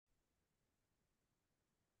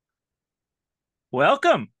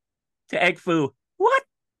Welcome to Egg Foo. What?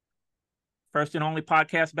 First and only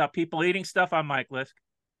podcast about people eating stuff. I'm Mike Lisk.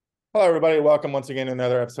 Hello, everybody. Welcome once again to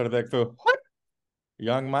another episode of Egg Foo. What?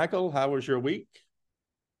 Young Michael, how was your week?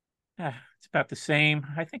 It's about the same.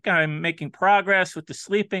 I think I'm making progress with the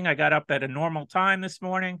sleeping. I got up at a normal time this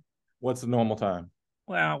morning. What's the normal time?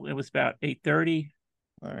 Well, it was about 8:30,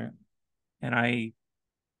 All right. and I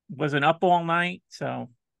wasn't up all night, so All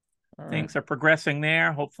right. things are progressing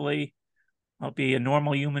there. Hopefully, I'll be a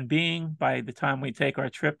normal human being by the time we take our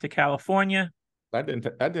trip to California. That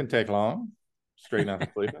didn't take long. Straight out of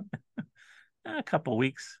sleeping. A couple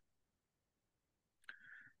weeks.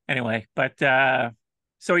 Anyway, but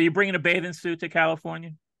so are you bringing a bathing suit to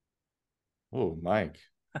California? Oh, Mike.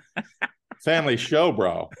 Family show,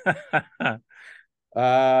 bro.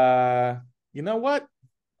 You know what?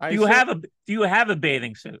 Do you have a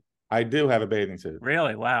bathing suit? I do have a bathing suit.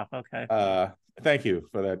 Really? Wow. Okay. Thank you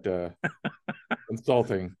for that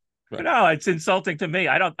insulting. No, it's insulting to me.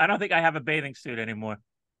 I don't think I have a bathing suit anymore.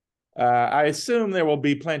 I assume there will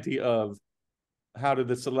be plenty of, how did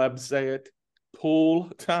the celebs say it? Pool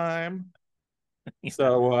time.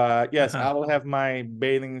 So yes, I will have my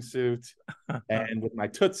bathing suit and with my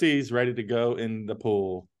tootsies ready to go in the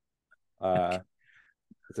pool. Is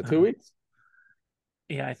it 2 weeks?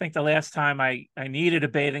 Yeah, I think the last time I needed a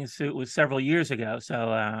bathing suit was several years ago.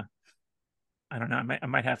 So I don't know. I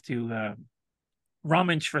might have to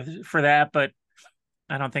rummage for that, but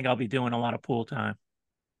I don't think I'll be doing a lot of pool time.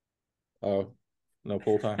 Oh, no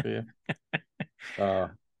pool time for you? I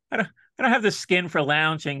don't have the skin for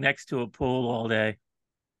lounging next to a pool all day.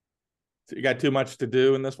 So you got too much to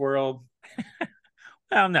do in this world?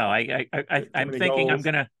 Well, no, I'm thinking goals? I'm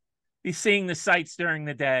gonna be seeing the sights during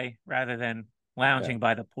the day rather than lounging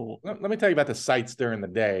by the pool. Let me tell you about the sights during the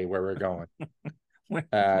day where we're going. Where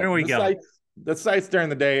are we going? The sights during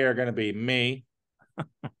the day are going to be me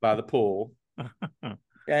by the pool,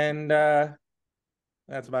 and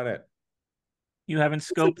that's about it. You haven't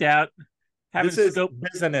scoped out. This is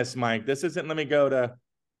business, Mike. This isn't let me go to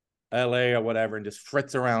LA or whatever and just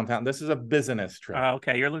fritz around town. This is a business trip.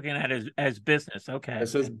 Okay, you're looking at it as business. Okay.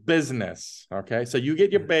 This is business. Okay. So you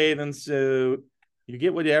get your bathing suit, you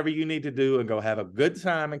get whatever you need to do and go have a good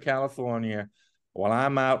time in California while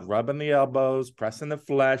I'm out rubbing the elbows, pressing the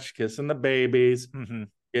flesh, kissing the babies,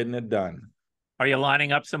 getting it done. Are you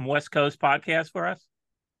lining up some West Coast podcasts for us?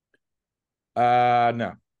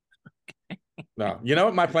 No. No. You know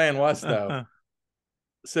what my plan was, though?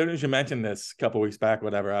 As soon as you mentioned this a couple weeks back,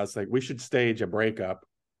 whatever, I was like, we should stage a breakup.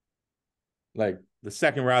 Like the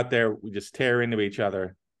second we're out there, we just tear into each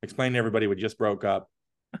other, explain to everybody we just broke up,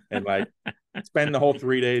 and like spend the whole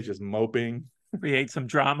 3 days just moping. Create some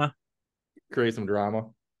drama. Create some drama.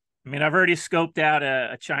 I mean, I've already scoped out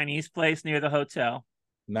a Chinese place near the hotel.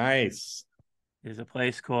 Nice. There's a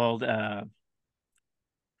place called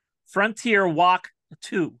Frontier Walk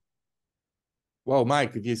 2. Well,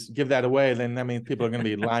 Mike, if you give that away, then that means people are going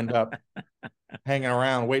to be lined up, hanging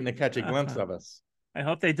around, waiting to catch a glimpse of us. I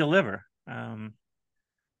hope they deliver.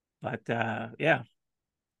 But yeah,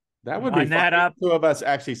 that would be fun. That up. 2 of us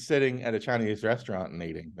actually sitting at a Chinese restaurant and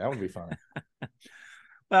eating. That would be fun.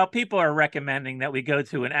 Well, people are recommending that we go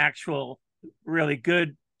to an actual, really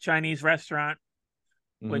good Chinese restaurant,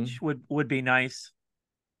 which would be nice.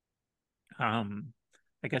 I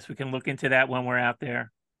guess we can look into that when we're out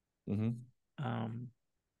there. Do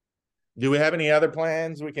we have any other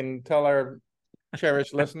plans we can tell our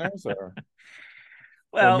cherished listeners? Or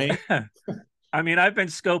well, or me? I mean, I've been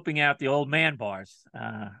scoping out the old man bars.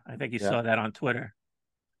 I think you saw that on Twitter.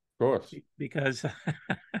 Of course. Because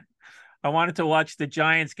I wanted to watch the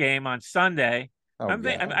Giants game on Sunday. I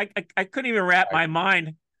couldn't even wrap my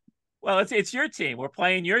mind. Well, it's your team. We're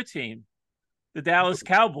playing your team, the Dallas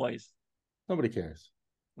Cowboys. Nobody cares.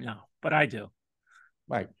 No, but I do.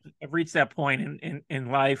 Mike. I've reached that point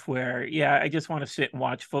in life where, I just want to sit and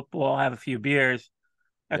watch football, have a few beers.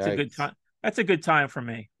 That's a good time. That's a good time for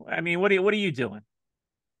me. I mean, what are you doing?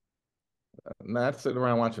 Not sitting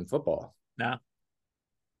around watching football. No.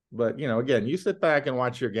 But again, you sit back and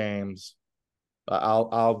watch your games.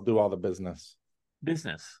 I'll do all the business.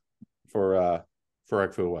 Business for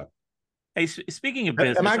Egg Foo What? Hey, speaking of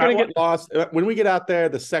business, am I going to get lost when we get out there?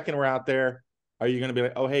 The second we're out there, are you going to be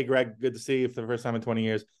like, "Oh, hey, Greg, good to see you for the first time in 20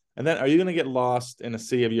 years"? And then are you going to get lost in a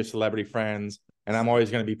sea of your celebrity friends? And I'm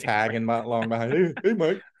always going to be tagging along behind. Hey,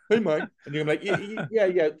 Mike. Hey, Mike. And you're like,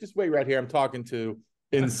 yeah, just wait right here. I'm talking to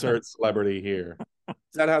insert celebrity here. Is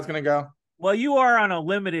that how it's going to go? Well, you are on a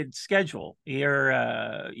limited schedule.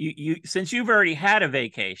 You're you since you've already had a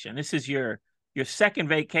vacation. This is your second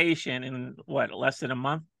vacation in what, less than a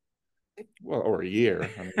month? Well, or a year.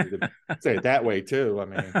 I mean, you could say it that way too. I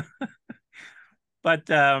mean, But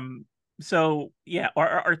so yeah,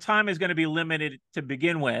 our time is going to be limited to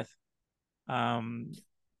begin with. Um,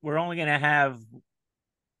 we're only going to have,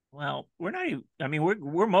 well, we're not even, I mean,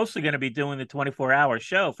 we're mostly going to be doing the 24-hour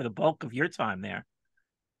show for the bulk of your time there.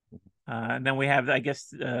 And then we have, I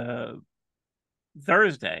guess,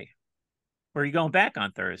 Thursday. Where are you going back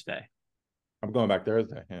on Thursday? I'm going back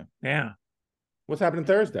Thursday. Yeah. Yeah. What's happening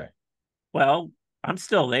Thursday? Well, I'm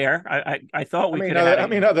still there. I thought I we mean, could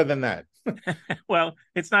have had other than that. it. Well,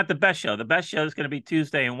 it's not the best show. The best show is going to be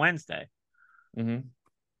Tuesday and Wednesday, Mm-hmm.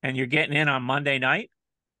 and you're getting in on Monday night.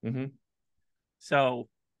 Mm-hmm. So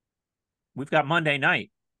we've got Monday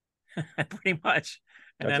night pretty much,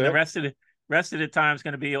 and That's then the it. rest of the time is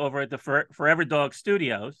going to be over at the Forever Dog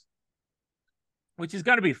Studios, which is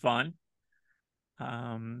going to be fun.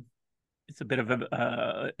 Um, it's a bit of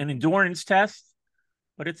an endurance test,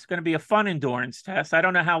 but it's going to be a fun endurance test. I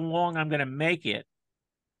don't know how long I'm going to make it.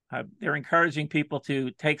 They're encouraging people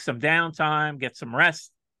to take some downtime, get some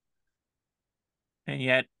rest, and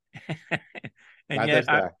yet, and Not yet, this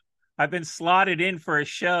guy. I've been slotted in for a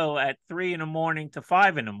show at 3 in the morning to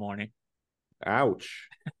 5 in the morning. Ouch.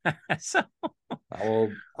 So,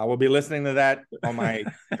 I will be listening to that on my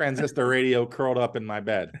transistor radio curled up in my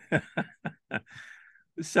bed.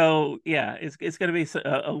 so yeah, it's going to be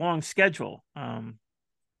a long schedule,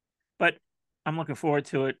 but I'm looking forward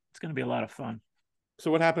to it. It's going to be a lot of fun. So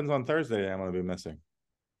what happens on Thursday I'm gonna be missing?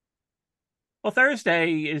 Well,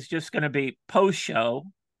 Thursday is just going to be post show.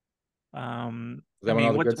 Is I that when all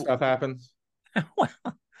mean, the what's good stuff happens? well,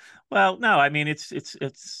 well, no, I mean it's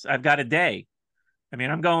I've got a day. I mean,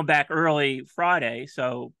 I'm going back early Friday,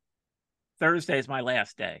 so Thursday is my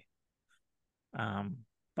last day.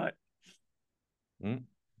 But Mm.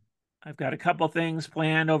 I've got a couple things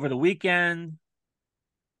planned over the weekend.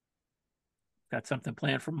 Got something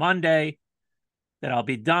planned for Monday that I'll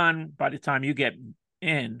be done by the time you get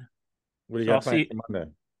in. What do you So got planned for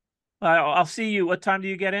Monday? I'll see you. What time do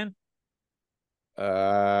you get in?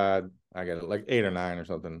 Uh, I got it like 8 or 9 or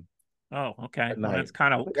something Oh, okay. at Well, that's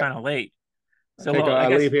night. kind of late. I So take. well, I I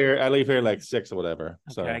guess leave here. I leave here like 6 or whatever.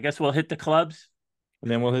 okay. I So, guess we'll hit the clubs.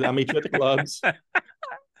 and then I'll meet you at the clubs.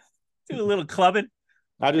 Do a little clubbing.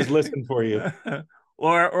 I'll just listen for you.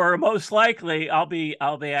 Or most likely I'll be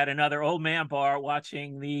at another old man bar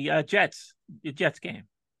watching the Jets game.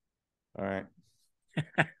 All right.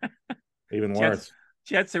 Even Jets worse.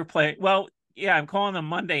 Jets are playing. Well, yeah, I'm calling them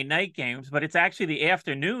Monday night games, but it's actually the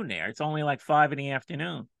afternoon there. It's only like 5 in the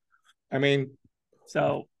afternoon. I mean,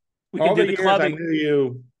 So we could all do the the years I clubbing. knew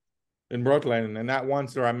you in Brooklyn, and not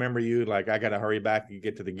once do I remember you like, I got to hurry back and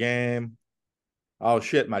get to the game. Oh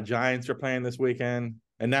shit, my Giants are playing this weekend,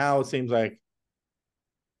 and now it seems like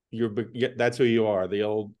that's who you are, the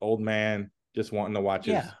old man just wanting to watch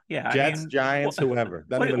Yeah, his yeah. I Jets, mean, Giants, whoever.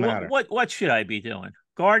 Doesn't even matter. what should I be doing?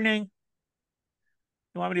 Gardening?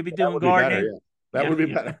 You want me to be That doing would be better. gardening? Yeah, that Yeah, would be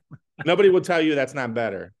yeah. better. Nobody will tell you that's not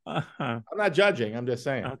better. Uh-huh. I'm not judging. I'm just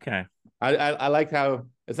saying. Okay. I like how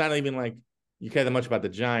it's not even like you care that much about the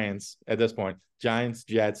Giants at this point. Giants,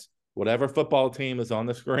 Jets, whatever football team is on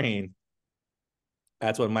the screen,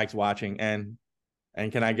 that's what Mike's watching. And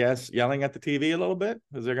can I guess yelling at the TV a little bit?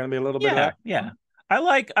 Is there going to be a little bit of Yeah, that? yeah. I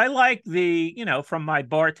like the, from my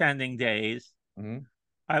bartending days. Mm-hmm.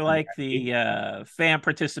 I like the fan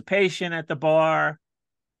participation at the bar,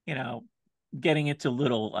 you know, getting into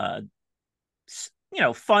little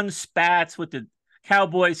fun spats with the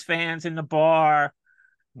Cowboys fans in the bar.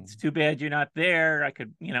 It's too bad you're not there.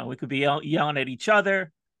 We could be yelling at each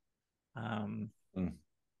other. Um, but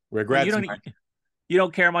Regrets, Mike. you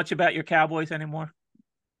don't care much about your Cowboys anymore.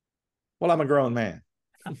 Well, I'm a grown man,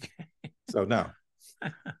 Okay. so no,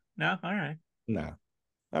 No, all right. no.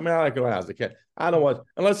 I mean, I like going out as a kid. I don't watch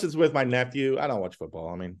unless it's with my nephew. I don't watch football.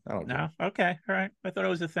 I mean, I don't No, care. okay, all right. I thought it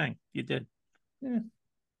was a thing. You did, Yeah,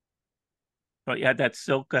 but you had that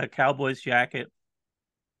silk Cowboys jacket,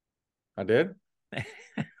 I did.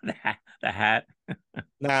 the hat.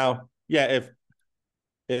 Now, yeah,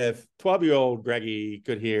 if 12-year-old Greggy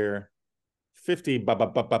could hear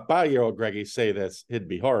 50-year-old Greggy say this, he'd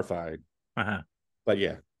be horrified. Uh-huh. But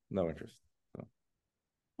yeah, no interest. So.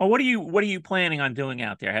 Well, what are you planning on doing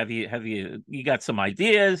out there? Have you got some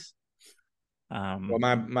ideas? Well,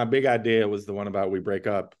 my big idea was the one about we break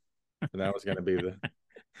up, and that was going to be the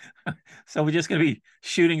So we're just going to be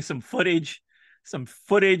shooting some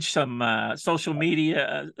social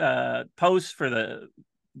media posts for the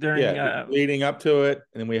during. yeah leading up to it,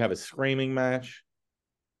 and then we have a screaming match.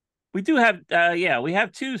 We do have we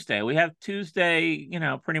have Tuesday. We have Tuesday,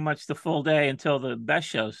 pretty much the full day until the best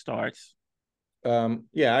show starts.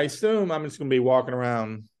 Yeah, I assume I'm just gonna be walking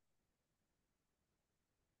around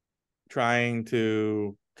trying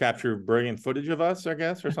to capture brilliant footage of us, I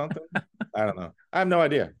guess, or something. I don't know. I have no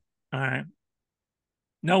idea. All right.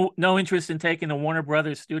 No interest in taking the Warner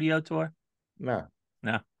Brothers studio tour? No.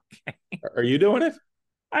 No. Are you doing it?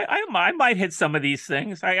 I might hit some of these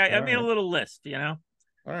things. All I made a right. little list, you know.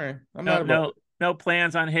 All right. I'm No not above no it. no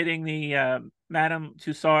plans on hitting the Madame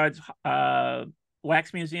Tussauds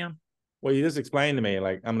wax museum. Well, you just explained to me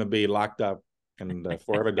like I'm gonna be locked up in the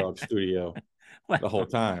Forever Dog studio well, the whole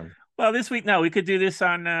time. well, this week no, we could do this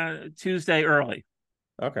on Tuesday early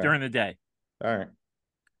Okay. during the day. All right.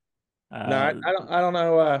 No, Uh, I don't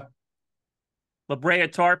know. La Brea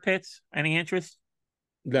Tar Pits. Any interest?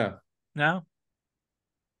 No. No.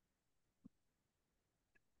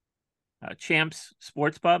 Champs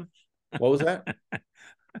Sports Pub. What was that?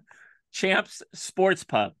 Champs Sports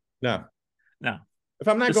Pub. No. No. If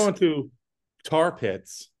I'm not Just going to tar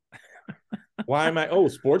pits, why am I? Oh,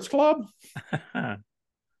 sports club?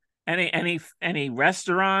 any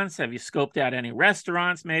restaurants? Have you scoped out any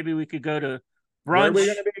restaurants? Maybe we could go to Where are we brunch.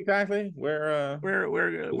 going to be exactly? Where is it?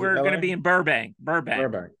 We're going to LA? be in Burbank. Burbank.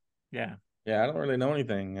 Burbank. Yeah. Yeah, I don't really know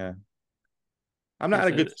anything. I'm not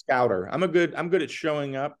There's a a good scouter. I'm good at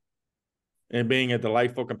showing up and being a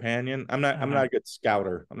delightful companion. I'm uh, not a good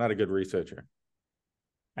scouter. I'm not a good researcher.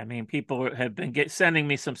 I mean, people have been sending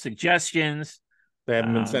me some suggestions. They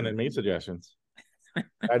haven't been Um, sending me suggestions.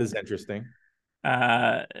 That is interesting.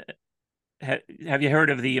 uh, have you heard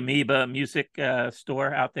of the Amoeba Music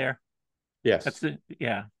store out there? That's Yes. the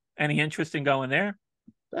yeah. Any interest in going there?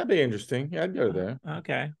 That'd be interesting. Yeah, I'd go there.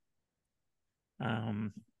 Okay.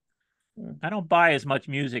 Um, Yeah. I don't buy as much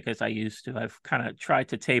music as I used to. I've kind of tried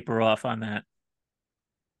to taper off on that.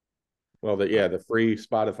 Well, But the free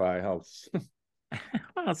Spotify helps.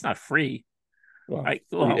 well, it's not free. Well, I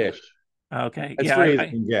well, free-ish. okay, As yeah. free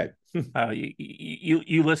as you can get.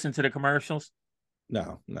 You listen to the commercials?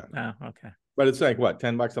 No, no, no. Oh, okay. But it's like what,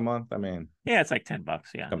 $10 a month? I mean, Yeah, it's like $10.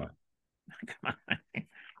 Yeah, come on. come on.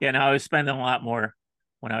 Yeah, no, I was spending a lot more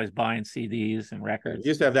when I was buying CDs and Yeah, you records.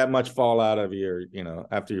 used to have that much fallout of your,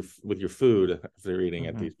 after you with your food after eating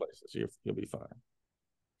at Hmm. these places. You'll be fine.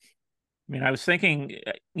 I mean, I was thinking,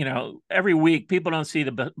 every week people don't see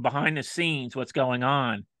the behind the scenes, what's going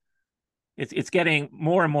on. It's getting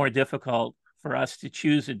more and more difficult for us to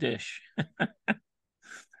choose a dish.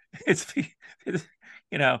 it's, it's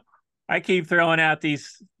you know, I keep throwing out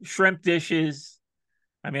these shrimp dishes.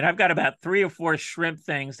 I mean, I've got about three or four shrimp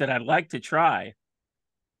things that I'd like to try,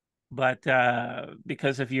 but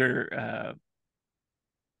because of your My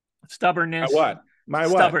stubbornness, what? My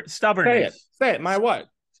what? Say it. stubbornness, Say it. My what? Say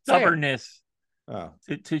it. stubbornness Oh,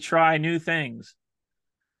 to try new things.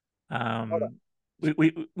 hold on. Um,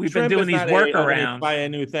 we've been Shrimp doing is these not a oh, let me workarounds. try a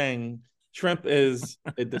new thing. Shrimp is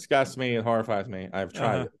it disgusts me. It horrifies me. I've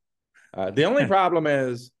tried Uh, it. The only problem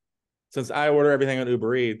is since I order everything on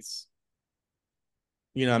Uber Eats,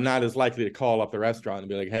 I'm not as likely to call up the restaurant and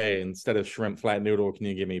be like, hey, instead of shrimp flat noodle, can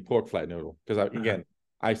you give me pork flat noodle? Because uh, again,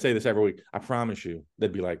 I say this every week. I promise you,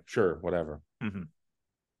 they'd be like, sure, whatever. mhm.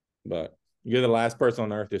 But you're the last person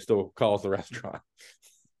on earth who still calls the restaurant.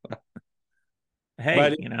 Hey,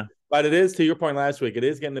 but but it is to your point last week. It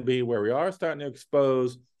is getting to be where we are starting to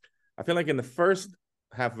expose. I feel like in the first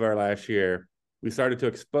half of our last year, we started to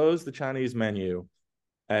expose the Chinese menu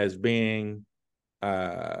as being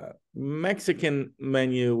Mexican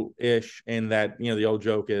menu ish, in that the old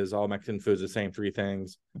joke is all Mexican food's the same three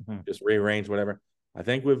things, Mhm. just rearrange whatever. I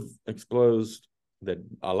think we've exposed that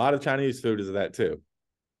a lot of Chinese food is that too: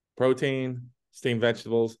 protein, steamed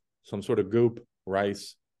vegetables, some sort of goop,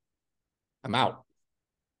 rice. I'm out.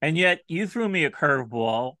 And yet you threw me a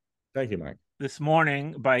curveball Thank you, Mike. this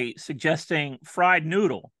morning by suggesting fried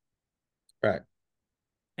noodle, All right.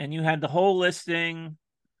 and you had the whole listing.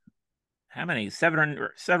 How many? Seven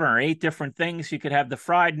or eight different things you could have the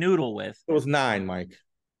fried noodle with. It was 9, Mike.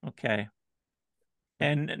 Okay.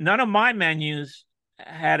 And none of my menus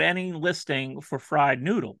had any listing for fried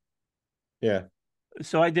noodle. Yeah.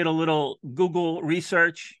 So I did a little Google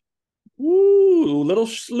research, Ooh, little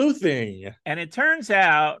sleuthing. and it turns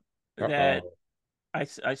out that Uh-oh.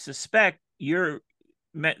 I suspect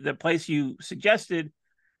the place you suggested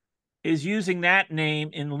is using that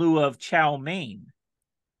name in lieu of chow mein.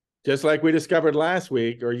 Just like we discovered last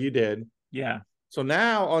week, or you did. Yeah. So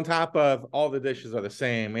now, on top of all the dishes are the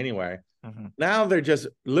same anyway, Mm-hmm. now they're just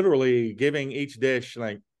literally giving each dish,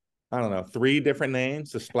 like, I don't know, 3 different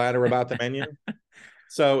names to splatter about the menu.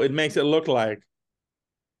 So it makes it look like,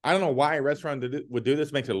 I don't know why a restaurant would do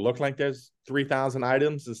this, makes it look like there's 3,000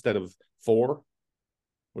 items instead of 4.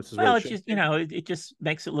 which is what Well, it it should just, be. it just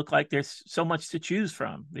makes it look like there's so much to choose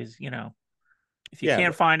from. If you Yeah,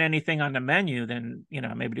 can't find anything on the menu, then,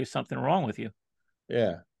 maybe there's something wrong with you.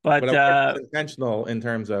 yeah. But I But wonder if it's intentional in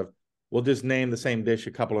terms of we'll just name the same dish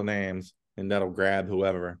a couple of names and that'll grab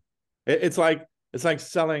whoever. It's like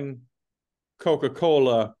selling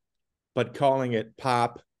Coca-Cola, but calling it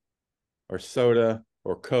pop or soda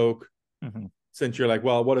or Coke. mhm, Since you're like,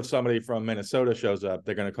 well, what if somebody from Minnesota shows up?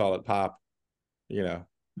 They're going to call it pop. You know,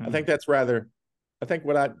 I mhm. think that's rather. I think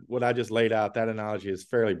what I just laid out that analogy is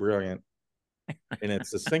fairly brilliant in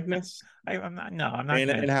its succinctness I'm not. No, I'm not and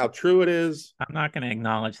gonna. how true it is I'm not gonna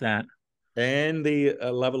acknowledge that. and the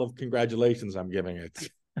level of congratulations I'm giving it.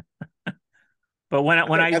 But when I, I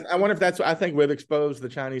when think I I wonder if that's. I think we've exposed the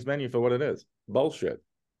Chinese menu for what it is. Bullshit.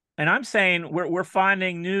 and I'm saying we're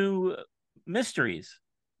finding new mysteries,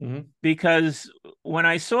 Mm-hmm. because when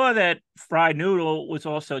I saw that fried noodle was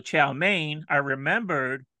also chow mein, I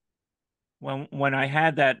remembered when I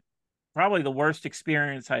had that, probably the worst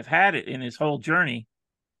experience I've had it in this whole journey,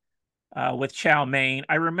 with chow mein.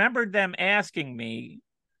 I remembered them asking me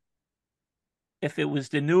if it was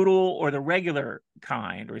the noodle or the regular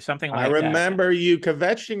kind or something I like that. remember you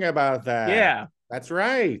kvetching about that. Yeah, That's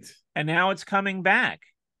right. and now it's coming back,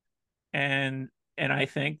 and I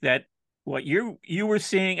think that what you were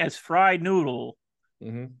seeing as fried noodle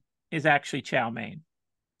Mm-hmm. is actually chow mein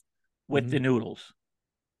with Mm-hmm. the noodles.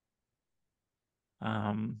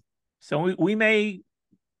 Um, so we may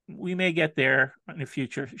get there in a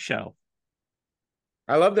future show.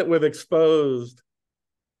 I love that we've exposed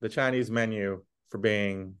the Chinese menu for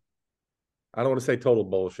being, I don't want to say total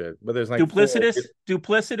bullshit, but there's like four Duplicitous.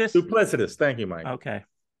 duplicitous. Thank you, Mike. Okay.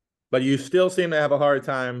 But you still seem to have a hard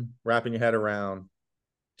time wrapping your head around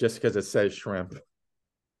just because it says shrimp.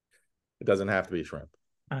 It doesn't have to be shrimp.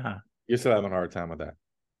 Uh-huh. You're still having a hard time with that.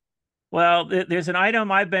 Well, there's an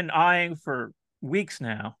item I've been eyeing for weeks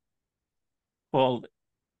now called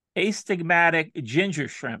astigmatic ginger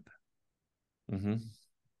shrimp, Mm-hmm.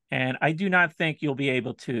 and I do not think you'll be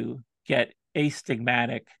able to get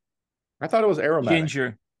astigmatic I thought it was aromatic.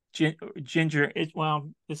 ginger. Ginger. Well,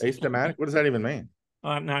 this. Astematic? What does that even mean?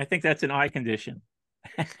 No, I think that's an eye condition.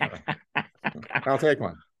 I'll take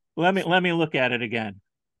one. Let me look at it again.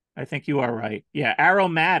 I think you are right. Yeah,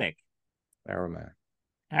 Aromatic.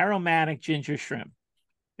 aromatic ginger shrimp.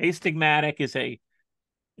 Astigmatic is a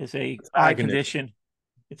It's eye eye condition. condition.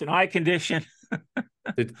 It's an eye condition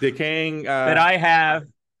Decaying. that I have.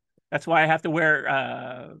 That's why I have to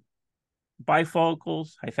wear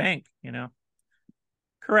bifocals. I think.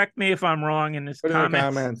 Correct me if I'm wrong in this Put in the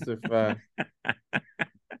comments. comments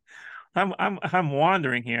if I'm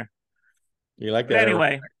wandering here. you like But that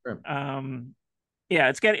anyway, aromatic shrimp. yeah,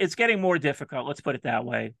 it's getting more difficult. Let's put it that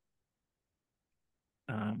way.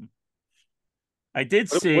 Um, I did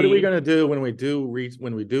What are we see. gonna do when we do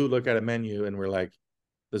look at a menu and we're like,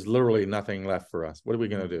 there's literally nothing left for us? What are we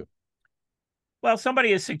gonna do? Well,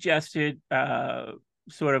 somebody has suggested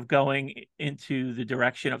sort of going into the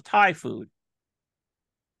direction of Thai food.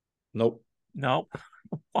 Nope. No,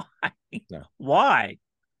 why? No. Why?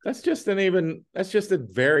 That's just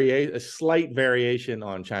a slight variation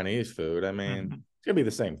on Chinese food. I mean, Mhm. it's gonna be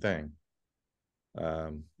the same thing.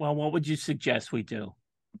 Um, Well, what would you suggest we do?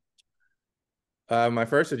 my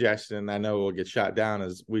first suggestion, I know will get shot down,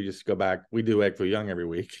 is we just go back. We do egg foo young every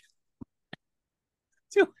week.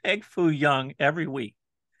 Do egg foo young every week.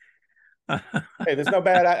 Hey, there's no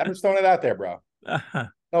bad. I'm just throwing it out there, bro.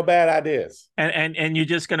 No bad ideas. And you're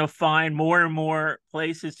just going to find more and more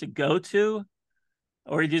places to go to,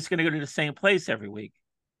 or you're just going to go to the same place every week?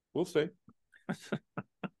 We'll see. You're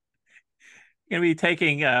going to be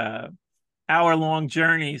taking hour-long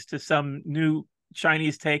journeys to some new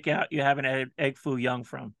Chinese takeout you haven't had egg foo young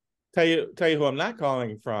from. Tell you who I'm not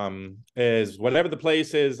calling from is whatever the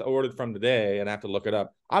place is ordered from today, and I have to look it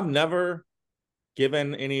up. I've never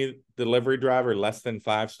given any delivery driver less than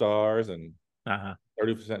 5 stars and Uh-huh.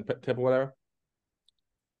 30% tip or whatever.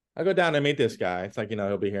 I go down to meet this guy. It's like,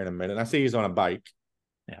 he'll be here in a minute. And I see he's on a bike.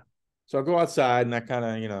 Yeah. So I go outside and I kind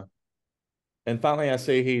of, and finally I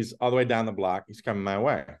see he's all the way down the block. He's coming my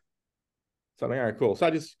way. So I'm like, all right, cool. So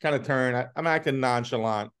I just kind of turn. I'm acting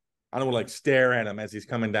nonchalant. I don't want to like stare at him as he's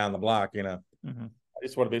coming down the block. Mm-hmm. I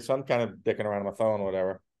just want to be, so I'm kind of dicking around on my phone or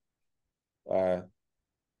whatever.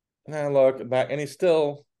 And I look back and he's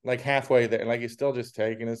still like halfway there. Like he's still just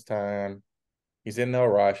taking his time. He's in no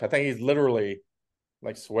rush. I think he's literally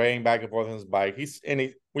like swaying back and forth on his bike.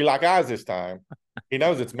 We lock eyes this time. He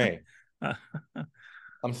knows it's me. Uh-huh.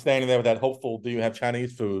 I'm standing there with that hopeful, do you have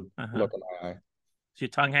Chinese food Uh-huh. look in my eye. Is your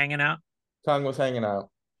tongue hanging out? Tongue was hanging out.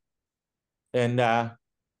 And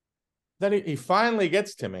then he finally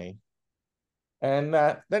gets to me, and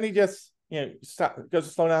then he just goes to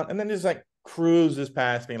slow down, and then just like cruises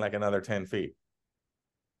past me like another 10 feet.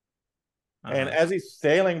 And Uh-huh. as he's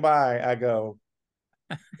sailing by, I go,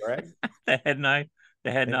 Greg, The head nod.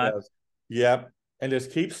 The head and he nod. goes, yep, and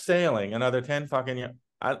just keeps sailing another 10 fucking years.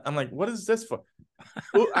 I'm like, what is this for?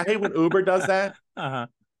 I hate when Uber does that. Uh-huh.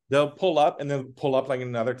 They'll pull up and then pull up like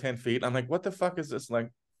another 10 feet. I'm like, what the fuck is this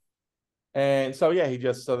like? And so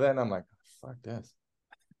yeah, so then I'm like, fuck this.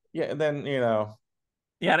 Yeah, and then You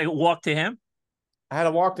had to walk to him. I had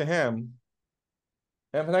to walk to him,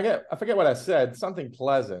 and I forget what I said, something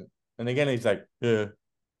pleasant. And again, he's like, yeah,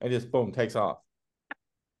 and just boom, takes off.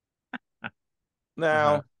 Uh-huh.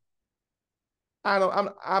 Now, I don't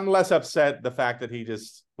I'm less upset the fact that he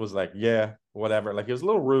just was like, yeah, whatever. Like he was a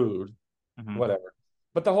little rude, Hmm. whatever.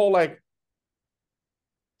 But the whole like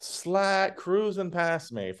slack cruising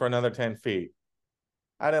past me for another 10 feet.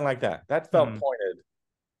 I didn't like that. That felt Hmm. pointed,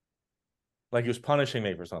 like he was punishing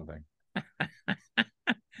me for something.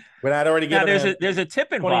 But I'd already Now given him there's a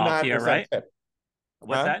tip involved here, 29% right? tip.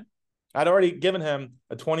 What's Huh? that? I'd already given him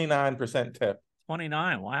a 29% tip.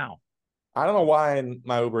 29. Wow. I don't know why in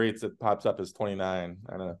my Uber Eats it pops up as 29.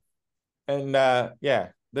 I don't know. And yeah,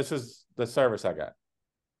 this is the service I got.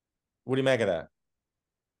 What do you make of that?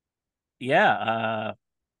 Yeah.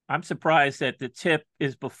 I'm surprised that the tip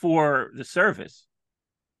is before the service.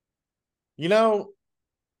 You know,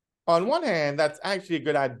 on one hand, that's actually a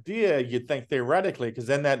good idea, you'd think theoretically, because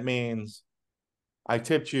then that means I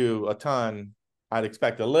tipped you a ton. I'd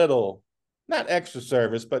expect a little, not extra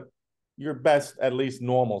service, but your best, at least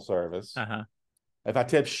normal service. Uh-huh. If I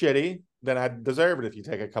tip shitty, then I deserve it if you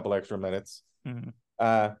take a couple extra minutes. Hmm.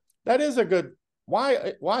 Uh, that is a good. Why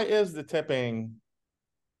is the tipping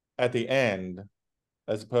at the end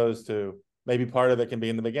as opposed to maybe part of it can be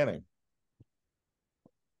in the beginning?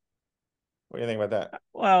 What do you think about that?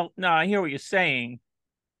 Well, no, I hear what you're saying,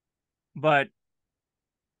 but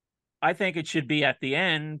I think it should be at the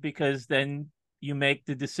end because then you make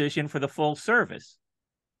the decision for the full service,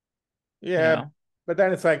 you Yeah, know? but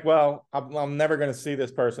then it's like, well, I'm never going to see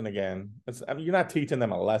this person again. I mean, you're not teaching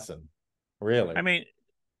them a lesson, I really. mean,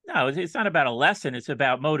 no, it's not about a lesson, it's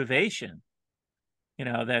about motivation.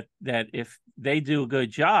 That if they do a good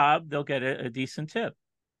job, they'll get a decent tip,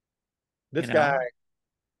 you This guy, know?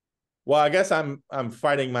 well, I guess I'm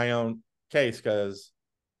fighting my own case because,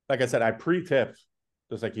 like I said, I pre-tipped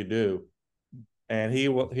just like you do, and he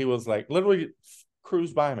was like literally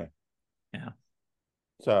cruised by me. Yeah.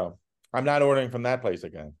 So I'm not ordering from that place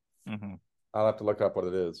again. Hmm. I'll have to look up what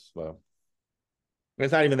it is. So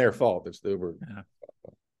it's not even their fault. It's the Uber. Yeah.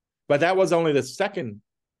 But that was only the second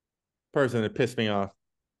person that pissed me off.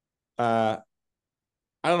 Uh,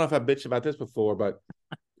 I don't know if I bitched about this before, but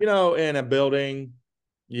in a building,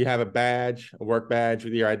 you have a badge, a work badge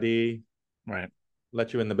with your ID, Right.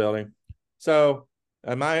 let you in the building. So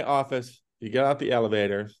at my office, you get out the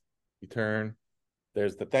elevator, you turn,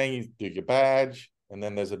 there's the thing, you do your badge, and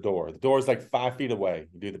then there's a door. The door is like 5 feet away.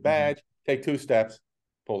 You do the Hmm. badge, take 2 steps,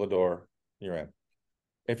 pull the door, you're in.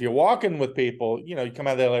 If you're walking with people, you come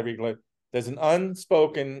out of the elevator, there's an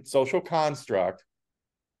unspoken social construct.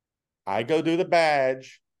 I go do the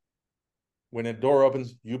badge. When a door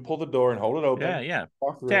opens, you pull the door and hold it Yeah, open, yeah.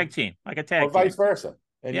 walk through, Tag team, like a or tag vice team. versa.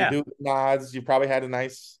 And you Yeah. do nods. You probably had a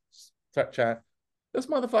nice chat. This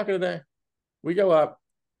motherfucker today, we go up,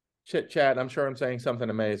 chit chat. I'm sure I'm saying something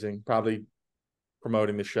amazing, probably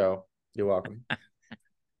promoting the show. You're welcome.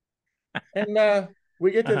 And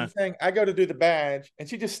we get to the Uh-huh. thing. I go to do the badge, and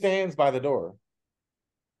she just stands by the door.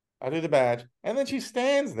 I do the badge, and then she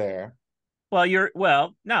stands there. Well,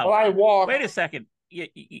 Well, no. I walk. Wait a second.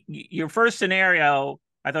 Your first scenario,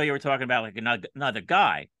 I thought you were talking about like another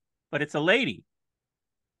guy, but it's a lady.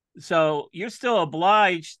 So you're still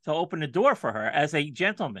obliged to open the door for her as a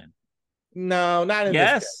gentleman. No, not in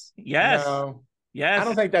this case. Yes, yes, No, I don't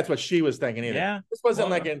yes. think that's what she was thinking either. Yeah. This wasn't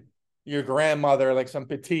like Well, your grandmother, like some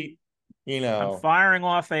petite, I'm firing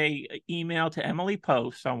off a email to Emily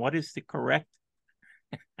Post on what is the correct.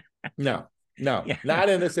 No, no, Yeah. not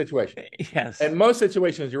in this situation. Yes. In most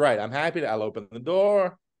situations, you're right. I'll open the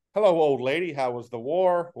door. Hello, old lady. How was the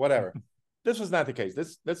war? Whatever. This was not the case.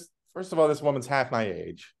 This first of all, this woman's half my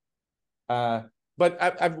age. Uh, but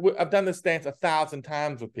I've done this dance 1,000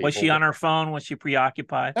 times with Was she people. on her phone? Was she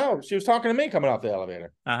preoccupied? No, she was talking to me coming off the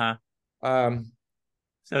elevator. Uh-huh. Um,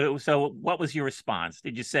 So what was your response?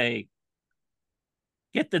 Did you say,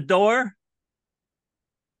 get the door?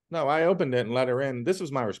 no, I opened it and let her in. This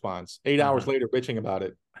was my response. 8 hours Uh-huh. later, bitching about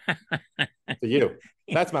it to you.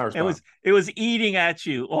 That's my It response. was it was eating at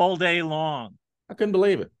you all day long. I couldn't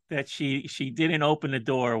believe it. that she didn't open the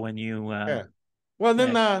door when you Yeah. Well,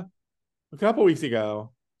 then that a couple weeks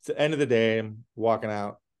ago, it's the end of the day, I'm walking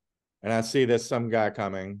out and I see this some guy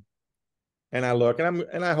coming and I look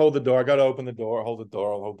and I hold the door. I go to open the door, hold the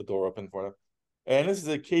door open for him. And this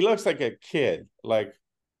is he looks like a kid, like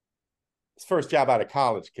his first job out of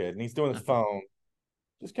college kid, and he's doing his phone.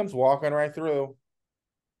 Just comes walking right through.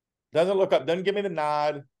 Doesn't look up, doesn't give me the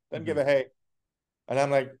nod, doesn't give Mhm. a hey. And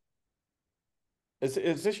I'm like, is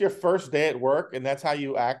this your first day at work? And that's how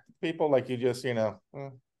you act to people? Like you just,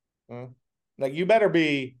 like you better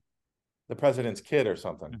be the president's kid or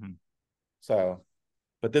something. Mhm. So,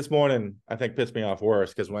 but this morning I think pissed me off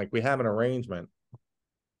worse because like we have an arrangement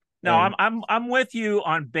No, and I'm with you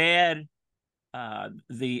on bad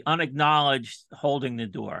the unacknowledged holding the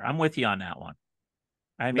door. I'm with you on that one.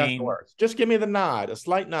 I nothing mean, worse. Just give me the nod, a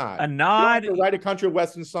slight nod. a You don't nod, have to write a country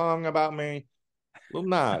western song about me. A little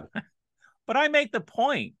nod. but I make the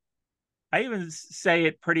point. I even say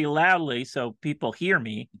it pretty loudly so people hear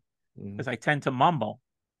me Mm-hmm. because I tend to mumble.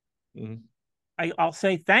 Mm-hmm. I'll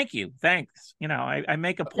say thank you, thanks. I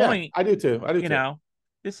make a Yeah, point. I do too. I do You too. know,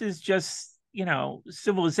 this is just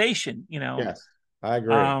civilization. Yes, I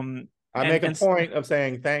agree. Um, I and make a point of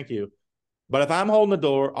saying thank you. But if I'm holding the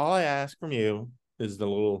door, all I ask from you is the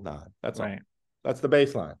little nod. That's all. right. That's the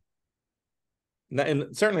baseline.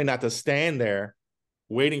 And certainly not to stand there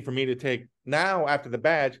waiting for me to take. Now, after the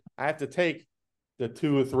badge, I have to take the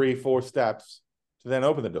 2 or 3, 4 steps to then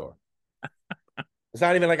open the door. It's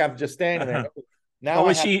not even like I'm just standing there. Uh-huh. But Now I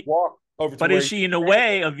was have to she? walk over to But where is you're she in the standing.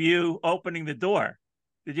 way of you opening the door?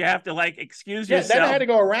 Did you have to like excuse Yeah, then I had yourself? to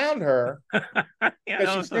go around her because she's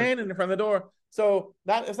So, standing in front of the door. So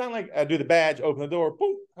it's not like I do the badge, open the door,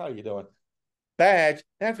 boom. How are you doing? Badge.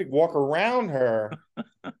 I have to walk around her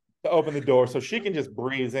to open the door so she can just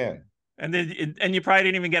breeze in. and you probably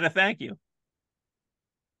didn't even get a thank you.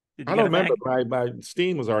 Did you I don't get a remember. thank? My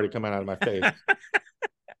steam was already coming out of my face.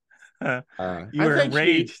 You I were think she.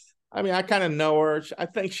 enraged. I mean, I kind of know her. I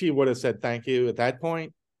think she would have said thank you at that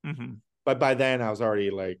point, Hmm. but by then I was already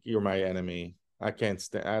like, "You're my enemy. I can't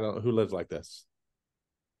stand. I don't. Who lives like this?"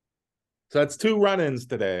 So that's 2 run-ins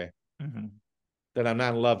today Hmm. that I'm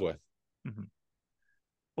not in love with. Hmm.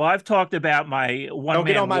 Well, I've talked about my one Don't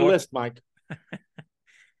get on man my war. list, Mike.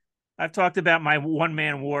 I've talked about my one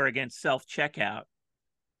man war against self checkout,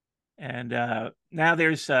 and now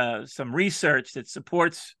there's some research that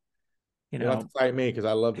supports. You You'll have to know, fight me because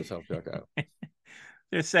I love the self checkout.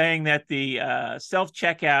 they're saying that the self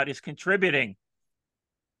checkout is contributing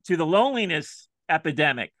to the loneliness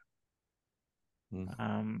epidemic. Mm-hmm.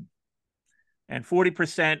 Um, and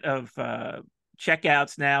 40% of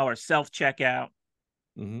checkouts now are self checkout.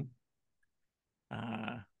 Mm-hmm.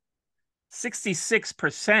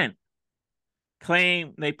 66%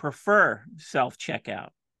 claim they prefer self checkout.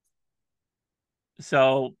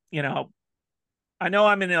 So, I know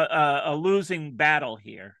I'm in a losing battle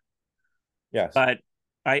here, Yes, but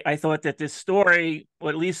I thought that this story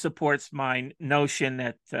at least supports my notion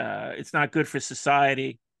that it's not good for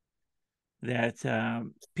society, that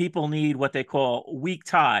people need what they call weak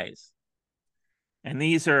ties. And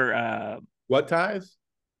these are what ties?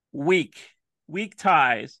 weak, weak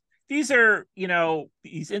ties. These are,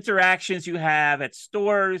 these interactions you have at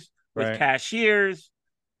stores with Right. cashiers,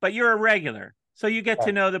 but you're a regular. So you get Yeah.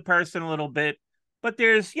 to know the person a little bit. But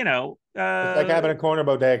there's, It's like having a corner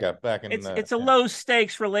bodega back in. it's a Yeah. low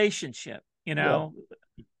stakes relationship. Yeah.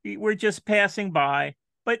 We're just passing by,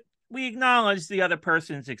 but we acknowledge the other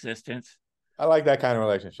person's existence. I like that kind of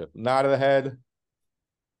relationship. Nod of the head.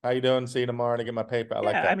 How you doing? See you tomorrow to get my paper. I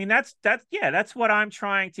like Yeah, I that. mean that's what I'm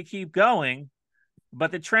trying to keep going,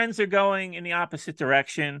 but the trends are going in the opposite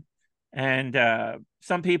direction, and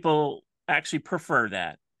some people actually prefer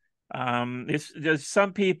that. There's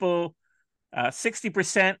some people,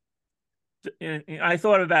 60%. I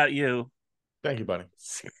thought about you. Thank you, buddy.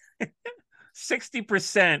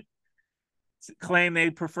 60% claim they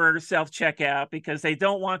prefer self checkout because they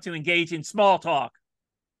don't want to engage in small talk.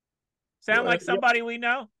 Sound like You somebody we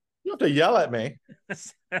know? have to yell at me.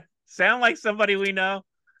 Sound like somebody we know?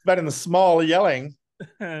 It's better than small yelling.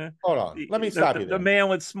 the, Hold on. Let me stop the you the there. man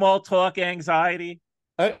with small talk anxiety.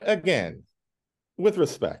 Again, with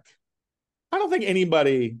respect, I don't think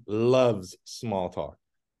anybody loves small talk,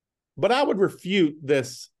 but I would refute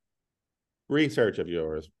this research of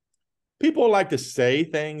yours. People like to say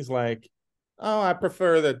things like, "Oh, I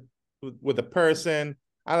prefer that with a person.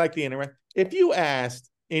 I like the interact." If you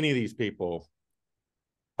asked any of these people,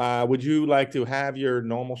 would you like to have your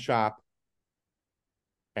normal shop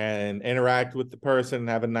and interact with the person and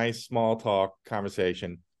have a nice small talk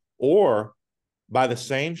conversation, or buy the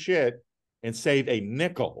same shit and saved a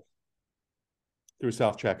nickel through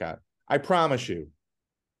self checkout, I promise you,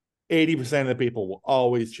 80% of the people will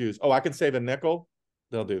always choose, oh, I can save a nickel.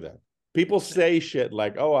 They'll do that. People say shit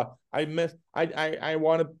like, oh, I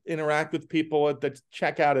want to interact with people at the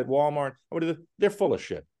checkout at Walmart. They're full of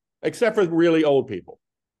shit, except for really old people.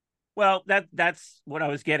 Well, that's what I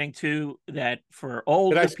was getting to. That for Did I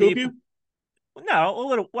older scoop people, you? no, a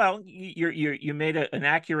little. Well, you made an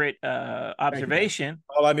accurate Thank you, man. observation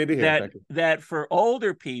All I need to hear. that Thank you. for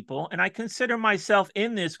older people, and I consider myself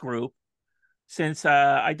in this group since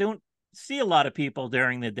I don't see a lot of people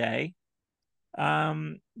during the day.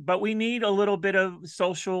 But we need a little bit of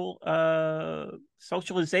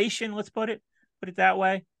socialization. Let's put it that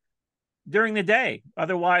way during the day.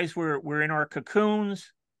 Otherwise, we're in our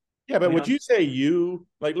cocoons. Yeah, but We would don't. you say you,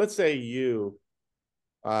 like, let's say you,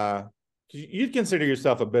 uh, you'd consider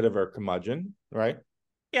yourself a bit of a curmudgeon, right?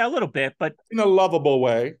 Yeah, a little bit, but In a lovable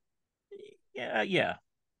way. yeah, yeah.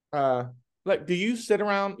 Uh, like, do you sit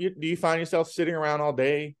around? Do you find yourself sitting around all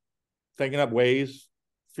day thinking up ways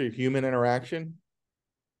for human interaction?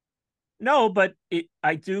 No, but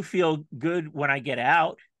I do feel good when I get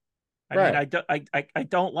out. I mean, Right. I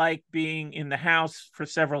don't like being in the house for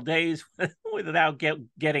several days without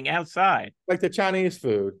getting outside. Like the Chinese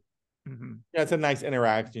food. Hmm. Yeah, it's a nice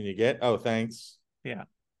interaction you get. Oh, thanks. Yeah,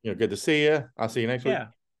 Good to see you. I'll see you next week.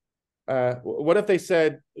 yeah. What if they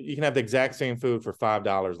said you can have the exact same food for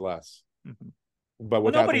 $5 less, Hmm. but Well,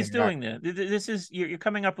 without the nobody's interaction? doing this. This is you're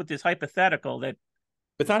coming up with this hypothetical that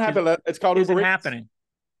It's not is happening. It's called isn't Uber Eats. happening.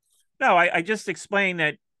 No, I just explained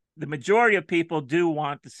that the majority of people do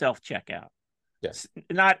want the self checkout. Yeah.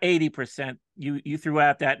 Not 80%. You threw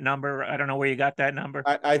out that number. I don't know where you got that number.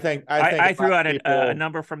 I think I a lot threw of out a people.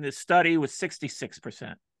 number from this study was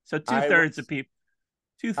 66%. So two I thirds of was. people,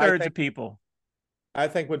 two I thirds think. of people. I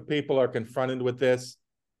think when people are confronted with this,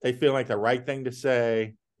 they feel like the right thing to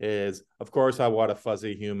say is, "Of course, I want a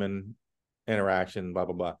fuzzy human interaction." Blah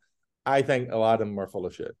blah blah. I think a lot of them are full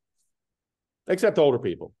of shit, except older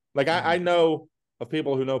people. Like I Mhm. know of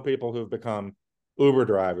people who've become Uber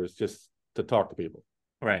drivers just to talk to people.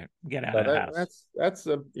 Right. Get out So of the house. that's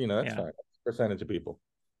a that's Yeah. fine. That's a percentage of people.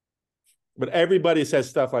 But everybody says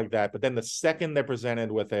stuff like that. But then the second they're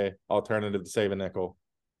presented with a alternative to save a nickel,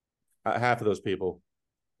 half of those people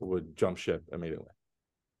would jump ship immediately.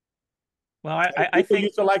 Well, I People think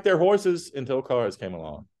used to like their horses until cars came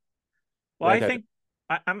along. well, That I had, think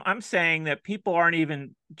I'm saying that people aren't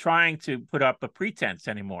even trying to put up a pretense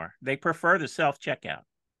anymore. They prefer the self checkout.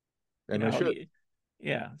 You and they know, should.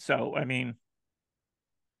 yeah. So I mean,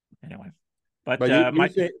 anyway, but But you my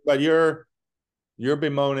say, but you're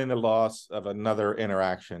bemoaning the loss of another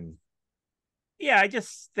interaction. yeah, I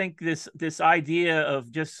just think this idea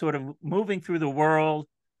of just sort of moving through the world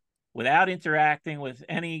without interacting with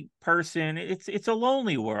any person, it's a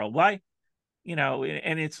lonely world. Why,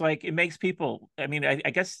 and it's like it makes people. I mean, I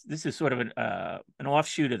guess this is sort of an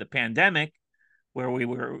offshoot of the pandemic where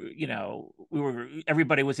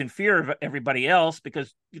everybody was in fear of everybody else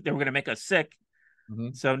because they were going to make us sick. Mm-hmm.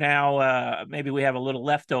 So now maybe we have a little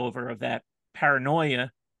leftover of that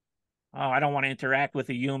paranoia. Oh, I don't want to interact with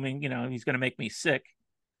a human. He's going to make me sick.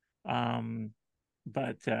 Um,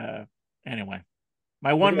 but anyway,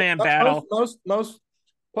 my But one yeah, man most battle. most most.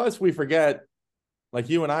 Plus, we forget, like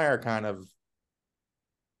you and I are kind of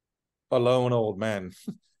alone old men.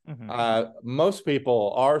 Mhm. Most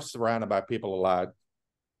people are surrounded by people a lot.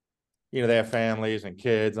 They have families and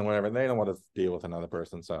kids and whatever. And they don't want to deal with another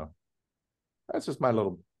person. So that's just my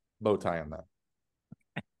little bow tie on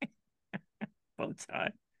that. Both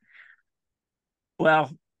sides.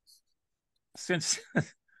 Well, since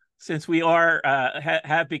since we are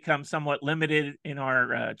have become somewhat limited in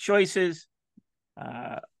our choices,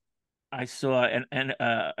 uh, I saw an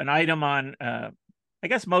item on. I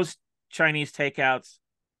guess most Chinese takeouts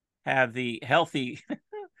have the healthy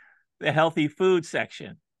the healthy food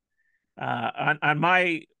section. On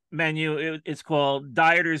my menu, it's called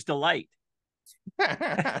Dieter's Delight,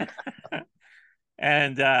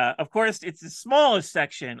 and of course, it's the smallest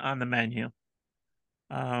section on the menu.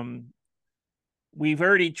 Um, we've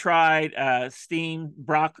already tried steamed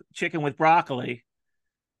chicken with broccoli.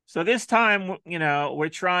 So this time, we're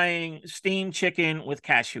trying steamed chicken with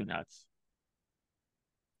cashew nuts.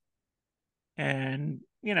 And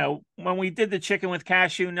when we did the chicken with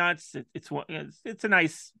cashew nuts, it's a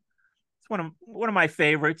nice. It's one of my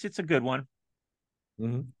favorites. It's a good one.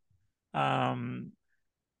 Mm-hmm. Um,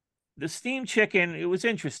 the steamed chicken, it was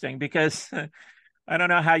interesting because I don't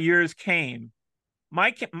know how yours came.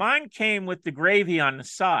 Mine came with the gravy on the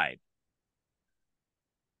side.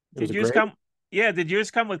 It was Did a yours great. come? Yeah, did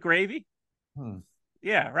yours come with gravy? Hmm.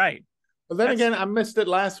 Yeah, right. But then That's again, I missed it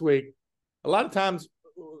last week. A lot of times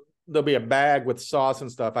there'll be a bag with sauce and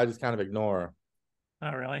stuff. I just kind of ignore.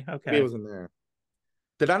 oh really Maybe it okay. was in there.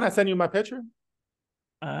 Did I not send you my picture?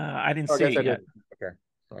 I didn't Oh, I see guess it I yet. didn't. Okay.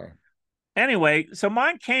 Sorry. Anyway, so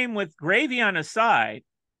mine came with gravy on the side.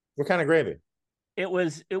 What kind of gravy? It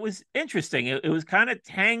was interesting. It was kind of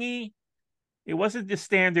tangy. It wasn't the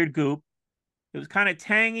standard goop. It was kind of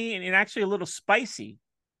tangy and actually a little spicy.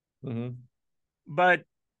 Mm-hmm. But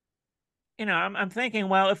I'm thinking,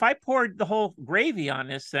 well, if I poured the whole gravy on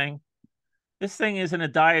this thing isn't a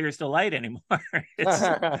dieter's delight anymore.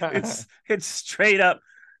 it's it's straight up,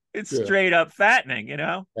 it's Yeah. straight up fattening.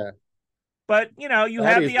 Yeah. But you That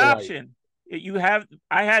have is the delight. option.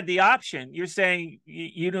 I had the option. You're saying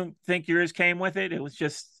you don't think yours came with it? It was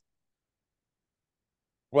just.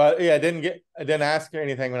 Well, yeah, I didn't ask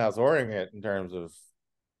anything when I was ordering it in terms of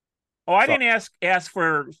Oh, I sauce. didn't ask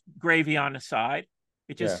for gravy on the side.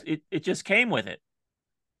 It Yeah. just it just came with it.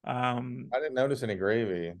 Um, I didn't notice any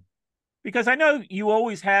gravy. because I know you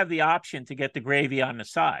always have the option to get the gravy on the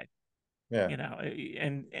side, Yeah.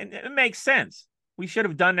 and it makes sense. We should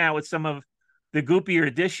have done that with some of the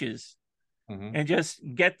goopier dishes Mm-hmm. and just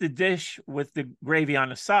get the dish with the gravy on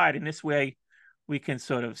the side, and this way we can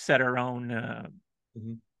sort of set our own,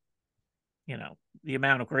 Mm-hmm. the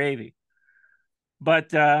amount of gravy.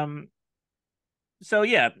 But so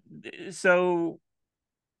yeah, so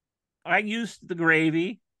I used the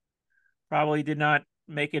gravy. Probably did not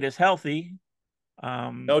make it as healthy.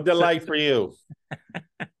 No So delight for you.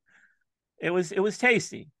 it was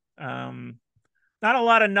tasty. Um, Not a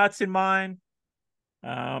lot of nuts in mine.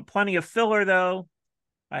 Plenty of filler though.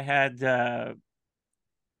 I had the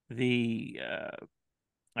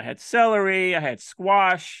I had celery. I had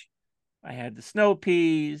squash. I had the snow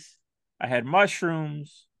peas. I had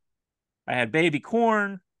mushrooms. I had baby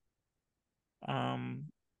corn. Um,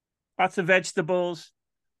 Lots of vegetables.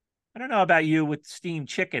 I don't know about you with steamed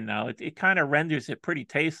chicken though. It kind of renders it pretty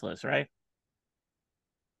tasteless, right?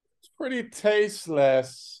 It's pretty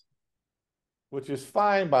tasteless, which is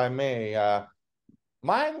fine by me.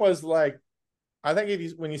 Mine was like, I think if you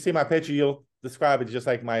when you see my picture, you'll describe it just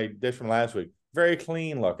like my dish from last week. Very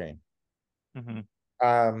clean looking.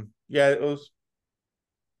 Mm-hmm. Yeah, it was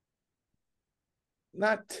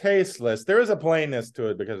not tasteless. There is a plainness to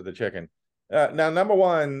it because of the chicken. Now, number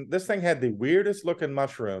one, this thing had the weirdest looking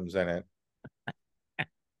mushrooms in it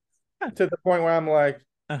to the point where I'm like,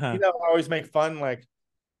 Uh-huh. I always make fun like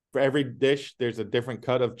for every dish, there's a different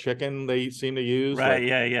cut of chicken they seem to use. Right. Like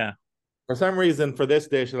Yeah. Yeah. for some reason, for this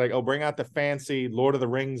dish, they're like, oh, bring out the fancy Lord of the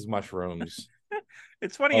Rings mushrooms.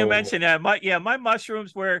 It's funny you Oh, mentioned that. My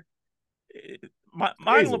mushrooms were mine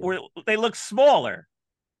crazy. were they look smaller.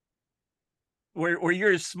 Were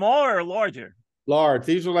yours smaller or larger? Large.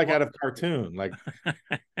 These are like out of cartoon, like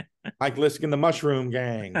Mike Lisk and the Mushroom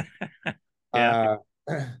Gang. Yeah.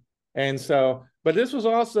 Uh, and so, but this was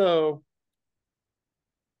also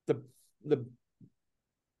the the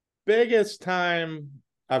biggest time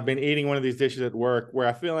I've been eating one of these dishes at work where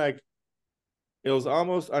I feel like it was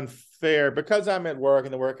almost unfair because I'm at work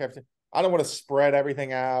and the work have to, I don't want to spread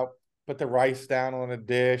everything out, put the rice down on a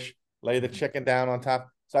dish, lay the Mhm. chicken down on top.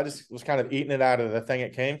 So I just was kind of eating it out of the thing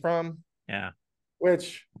it came from, Yeah.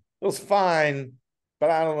 which it was fine, but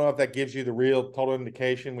I don't know if that gives you the real total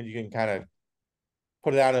indication when you can kind of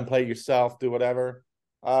put it out and plate yourself, do whatever.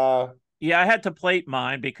 Uh, Yeah, I had to plate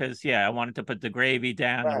mine because I wanted to put the gravy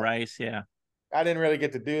down, the right. rice. Yeah. I didn't really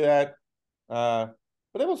get to do that. Uh,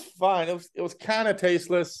 but it was fine. It was kind of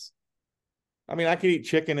tasteless. I mean, I could eat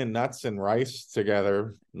chicken and nuts and rice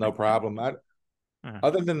together, no problem. Uh-huh.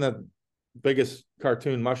 Other than the biggest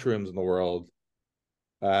cartoon mushrooms in the world,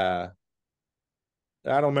 uh,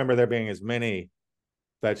 I don't remember there being as many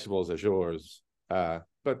vegetables as yours.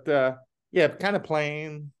 But yeah, kind of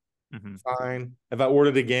plain, Mm-hmm. fine. If I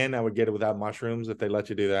ordered again, I would get it without mushrooms if they let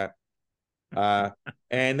you do that. Uh,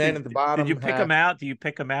 and then Did at the did you bottom pick half, them out? Do you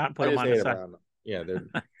pick them out and put I them just on the ate side? around them. Yeah,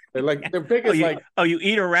 they're like they're big Oh, as like, you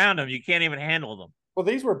eat around them. You can't even handle them. well,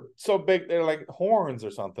 these were so big they're like horns or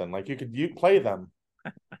something. Like you play them.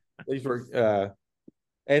 These were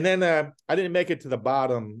and then I didn't make it to the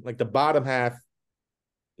bottom, like the bottom half.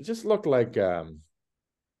 It just looked like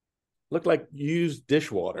used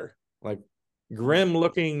dishwater, like Mm. grim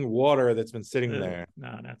looking water that's been sitting Ugh, there.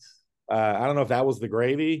 no, that's I don't know if that was the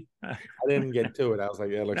gravy. no, I didn't get to it. I was like,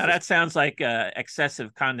 yeah, it looks just that sounds like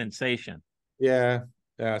excessive condensation. yeah,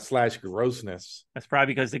 slash grossness. That's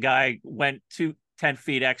probably because the guy went 10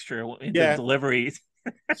 feet extra into Yeah, delivery.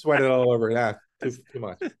 sweat it all over. Yeah, too That's too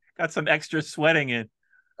much. got some extra sweating in.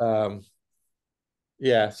 Um,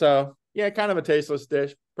 yeah, so yeah, kind of a tasteless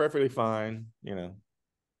dish, perfectly fine.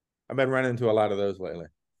 I've been running into a lot of those lately.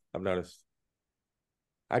 I've noticed.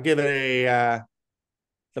 I give it a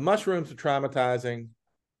the mushrooms are traumatizing.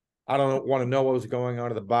 I don't want to know what was going on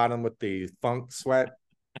at the bottom with the funk sweat.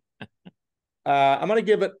 I'm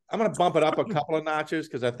gonna bump it up a couple of notches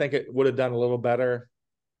because I think it would have done a little better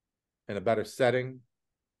in a better setting.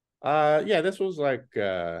 Yeah, this was like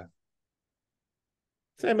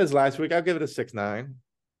same as last week. I'll give it a 6.9.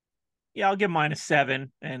 Yeah, I'll give mine a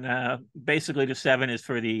 7, and basically the 7 is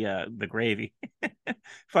for the gravy.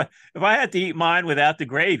 If I had to eat mine without the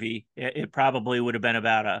gravy, it probably would have been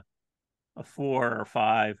about a 4 or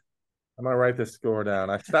 5. I'm gonna write this score down.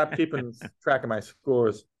 I stopped keeping track of my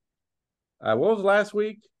scores. What was last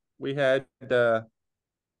week? We had it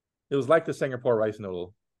was like the Singapore rice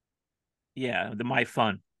noodle. Yeah, the my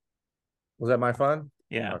fun. Was that my fun?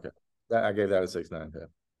 Yeah, Okay. I gave that a 6.9 too.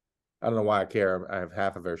 I don't know why I care. I have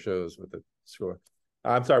half of our shows with the score.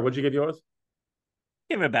 I'm sorry, what'd you give yours?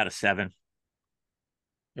 give it about a 7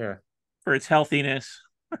 Yeah. for its healthiness.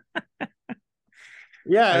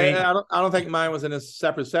 Yeah, I mean, I don't think mine was in a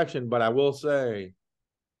separate section, but I will say,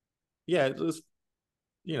 yeah, it was,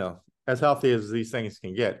 as healthy as these things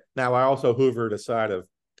can get. Now I also hoovered a side of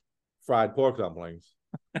fried pork dumplings.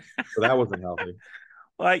 So that wasn't healthy.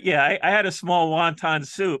 well, yeah, I had a small wonton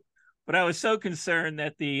soup, but I was so concerned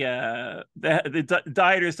that the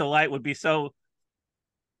dieter's delight would be so,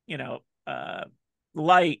 you know, uh,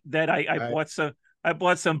 light that I, I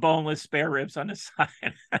bought some boneless spare ribs on the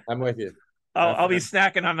side. I'm with you. I'll be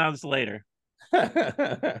snacking on those later.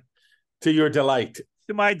 To your delight.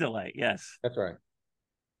 To my delight, yes. That's right.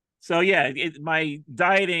 So yeah, my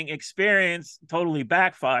dieting experience totally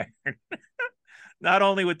backfired. Not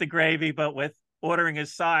only with the gravy, but with ordering a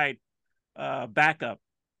side backup.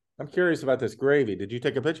 I'm curious about this gravy. Did you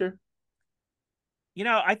take a picture?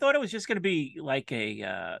 I thought it was just going to be like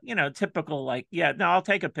a typical, like, yeah, no, I'll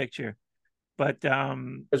take a picture. But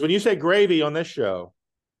Because when you say gravy on this show,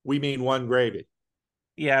 we mean one gravy.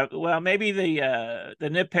 yeah, well, maybe the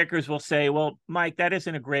nitpickers will say, well, Mike, that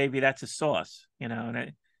isn't a gravy, that's a sauce,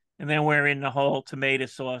 and then we're in the whole tomato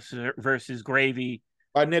sauce versus gravy.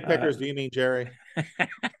 By Uh, nitpickers, do you mean Jerry?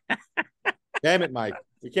 Damn it, Mike.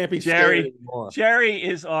 You can't be scared Jerry, anymore. Jerry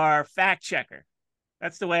is our fact checker.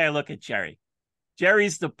 That's the way I look at Jerry.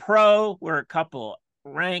 Jerry's the pro. We're a couple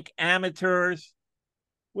rank amateurs.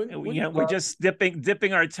 When you We're talk, just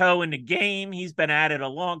dipping our toe in the game. He's been at it a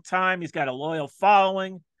long time. He's got a loyal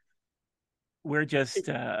following. We're just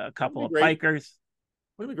a wouldn't couple it be of great? pikers.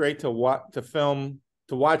 Wouldn't it be great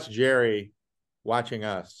to watch Jerry watching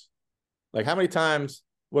us? Like how many times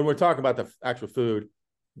when we're talking about the actual food,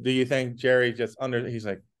 do you think Jerry just he's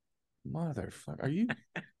like, motherfucker, are you?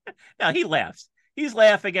 Now he laughs. He's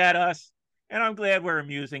laughing at us, and I'm glad we're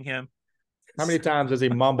amusing him. How many times does he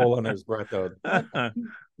mumble under his breath though? What?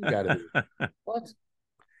 You gotta be. What?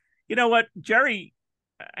 You know what, Jerry?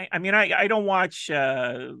 I mean, I don't watch.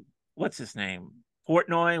 What's his name?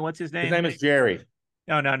 Portnoy. What's his His name? name is Jerry.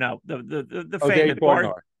 No. The Oh, Dave famous bar,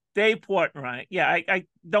 Portnoy. Dave Portnoy. Yeah, I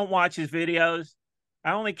don't watch his videos.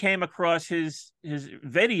 I only came across his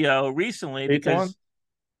video recently Each one? because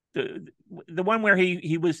the the one where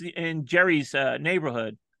he was in Jerry's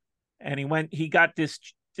neighborhood, and he got this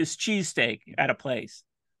cheesesteak at a place.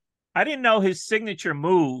 I didn't know his signature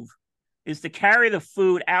move is to carry the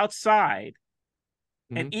food outside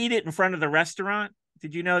and Mm-hmm. eat it in front of the restaurant.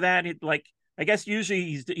 Did you know that? Like, I guess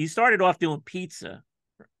usually he started off doing pizza,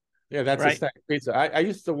 Yeah, that's his right? thing. Pizza. I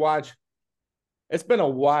used to watch. It's been a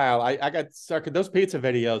while. I got sucked. Those pizza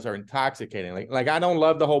videos are intoxicating. Like I don't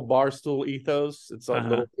love the whole barstool ethos. It's a Uh-huh.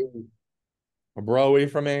 little too broy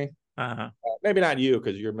for me. Uh-huh. Maybe not you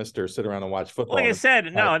because you're Mister sit around and watch Like football I and said, high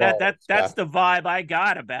no, quality that's stuff. the vibe I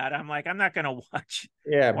got about it. I'm like, I'm not gonna watch.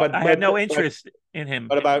 Yeah, I had no interest in him.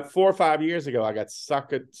 but about 4 or 5 years ago, I got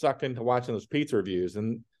sucked into watching those pizza reviews,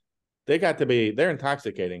 and they're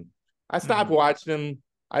intoxicating. I stopped Mhm. watching them.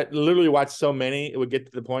 I literally watched so many, it would get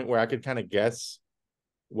to the point where I could kind of guess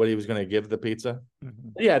what he was going to give the pizza.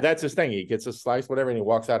 Mhm. Yeah, that's his thing. He gets a slice, whatever, and he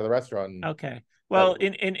walks out of the restaurant. And Okay. that, Well,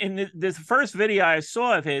 in this first video I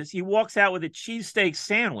saw of his, he walks out with a cheesesteak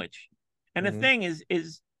sandwich, and the mhm. thing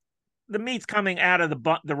is the meat's coming out of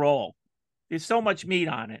the roll. There's so much meat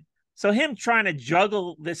on it. So him trying to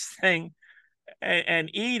juggle this thing and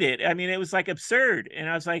eat it, I mean, it was like absurd. And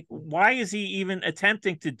I was like, why is he even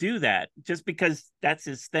attempting to do that? Just because that's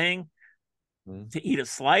his thing Mhm. to eat a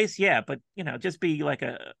slice? Yeah, but just be like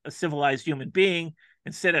a civilized human being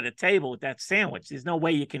and sit at a table with that sandwich. There's no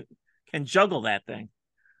way you can juggle that thing.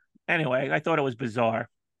 Anyway, I thought it was bizarre.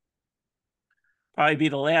 Probably be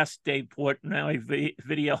the last Dave Portnoy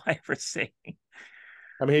video I ever see.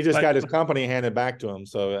 I mean, he just But got his company handed back to him,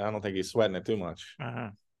 so I don't think he's sweating it too much. uh,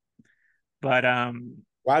 but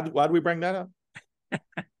Why'd we bring that up?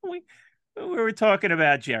 we we were talking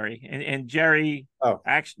about Jerry, and Jerry Oh,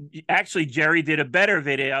 actually Jerry did a better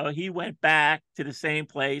video. He went back to the same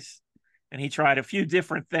place and he tried a few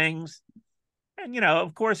different things. And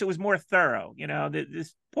of course, it was more thorough.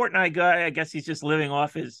 This Portnoy guy, I guess he's just living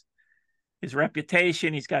off his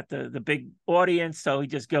reputation. He's got the big audience, so he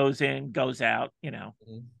just goes in, goes out.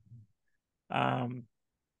 mhm. Um,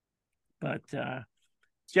 but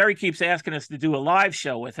Jerry keeps asking us to do a live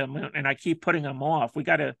show with him, and I keep putting him off. We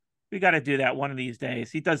gotta do that one of these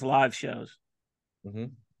days. He does live shows.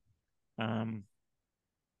 Mhm. Um,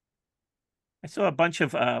 I saw a bunch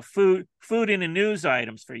of food in the news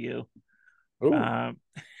items for you. Ooh, Um,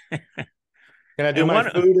 can I do and my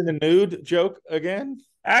one food in the nude joke again?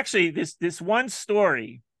 actually, this one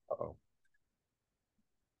story, Oh,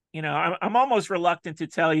 I'm almost reluctant to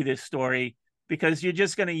tell you this story because you're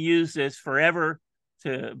just going to use this forever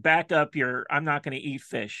to back up your I'm not going to eat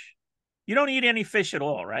fish. You don't eat any fish at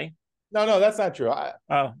all, right? no, that's not true.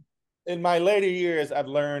 Oh, In my later years, I've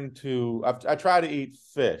learned I try to eat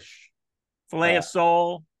fish, filet uh, of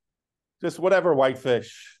sole. just whatever white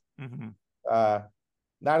fish. Hmm. Uh,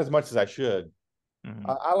 Not as much as I should. Hmm.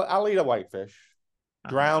 I'll eat a whitefish Uh-huh.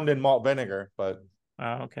 drowned in malt vinegar, but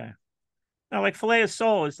Oh, okay. Now, like filet of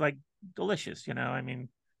sole is like delicious. I mean,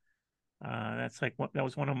 that's like that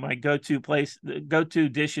was one of my go-to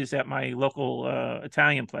dishes at my local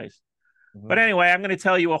Italian place. But mhm. anyway, I'm going to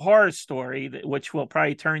tell you a horror story which will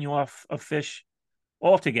probably turn you off of fish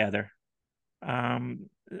altogether. Um,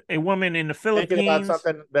 a woman in the Thinking about Philippines.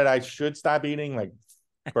 something that I should stop eating, like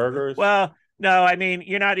burgers. Well, no, I mean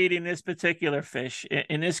you're not eating this particular fish.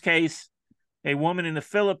 In this case, a woman in the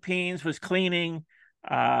Philippines was cleaning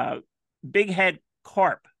uh, big head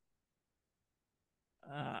carp.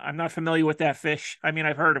 I'm not familiar with that fish. I mean,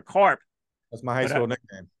 I've heard of carp, That's my high but school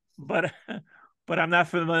nickname. but but I'm not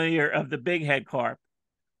familiar of the big head carp.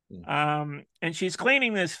 Mm. And she's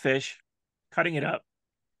cleaning this fish, cutting it up,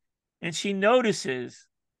 and she notices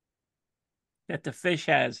that the fish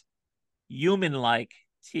has human-like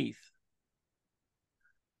teeth.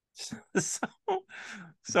 So,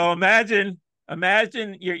 so imagine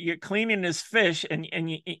you're cleaning this fish and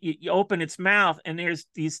you open its mouth and there's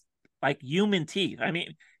these like human teeth. I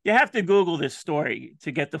mean, you have to Google this story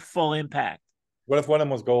to get the full impact. What if one of them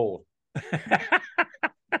was gold?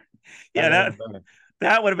 Yeah, That would that have been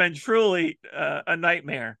that would have been truly a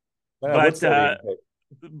nightmare. I would But still eat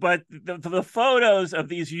it. the photos of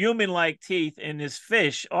these human-like teeth in this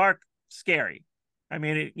fish are scary. I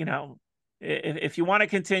mean, if you want to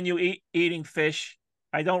continue eating fish,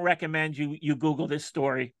 I don't recommend you Google this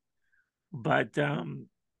story. But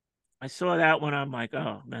I saw that one. I'm like,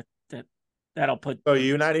 oh, that'll put. So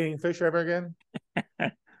you not eating fish ever again?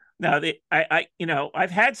 Now,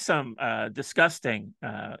 I've had some disgusting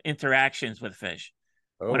interactions with fish.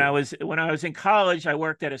 Oh, When I was in college, I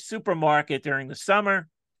worked at a supermarket during the summer,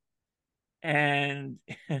 and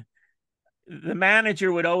the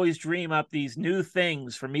manager would always dream up these new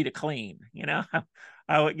things for me to clean.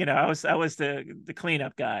 I was the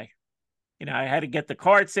cleanup guy. I had to get the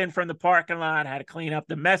carts in from the parking lot. I had to clean up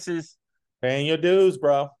the messes. paying your dues,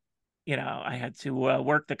 bro. I had to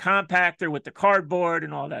work the compactor with the cardboard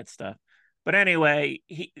and all that stuff. But anyway,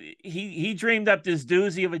 he dreamed up this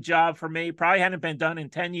doozy of a job for me. Probably hadn't been done in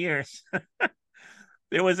 10 years.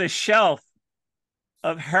 There was a shelf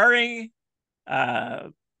of uh,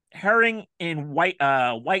 herring in white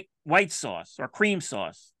sauce or cream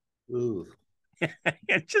sauce. Ooh.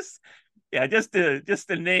 Yeah, just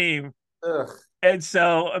the name. Ugh. And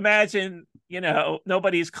so imagine,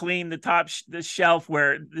 nobody's cleaned the shelf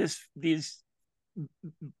where these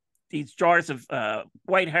jars of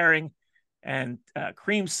white herring and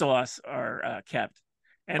cream sauce are kept,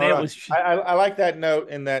 and Hold it on. was I like that note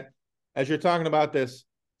in that as you're talking about this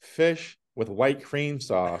fish with white cream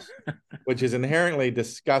sauce, which is inherently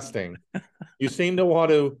disgusting, you seem to want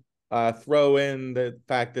to throw in the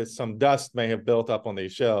fact that some dust may have built up on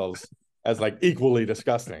these shelves as like equally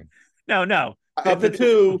disgusting. no. Of the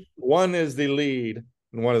two, one is the lead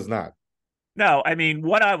and one is not. No, I mean,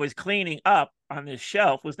 what I was cleaning up on this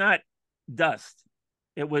shelf was not dust;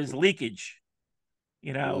 it was leakage.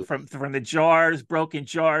 Ugh. From the jars, broken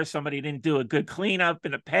jars. Somebody didn't do a good cleanup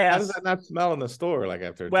in the How does past. that not smell in the store like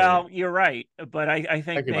after 10 years? Well, you're right, but I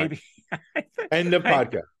think Thank you, Mike. maybe End of I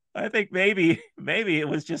podcast. I think maybe it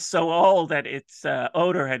was just so old that its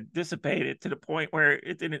odor had dissipated to the point where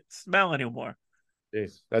it didn't smell anymore.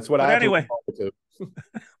 Jeez. That's what But I have to look anyway, forward to.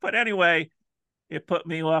 but anyway, it put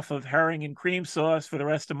me off of herring and cream sauce for the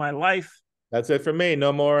rest of my life. That's it for me.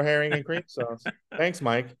 No more herring and cream sauce. Thanks,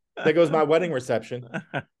 Mike. There goes my wedding reception.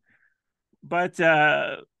 But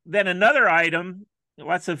then another item,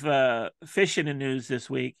 lots of fish in the news this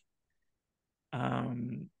week.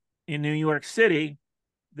 Um, in New York City,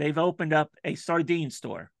 they've opened up a sardine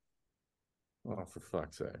store. Oh, for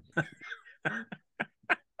fuck's sake.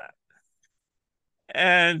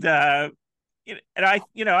 And I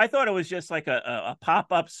thought it was just like a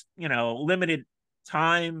pop-up, limited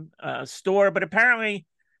time store, but apparently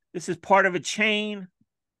this is part of a chain.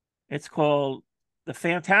 It's called The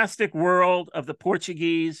Fantastic World of the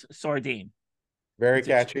Portuguese Sardine. Very It's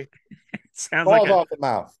a, catchy. it sounds like Falls a off the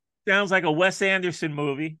mouth. Wes Anderson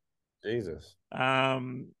movie. Jesus.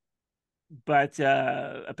 Um, but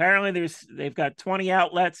apparently they've got 20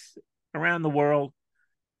 outlets around the world,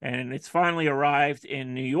 and it's finally arrived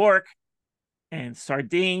in New York, and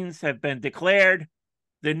sardines have been declared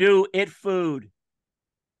the new it food.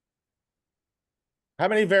 How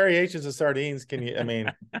many variations of sardines can you? I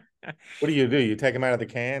mean, what do? You take them out of the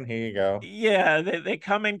can? Here you go. Yeah, they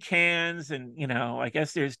come in cans, and I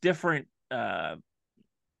guess there's different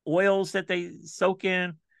oils that they soak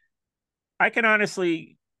in. I can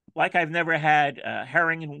honestly, like, I've never had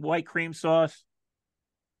herring and white cream sauce.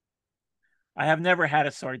 I have never had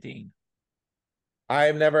a sardine.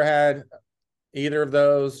 I've never had either of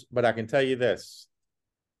those, but I can tell you this: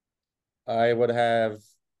 I would have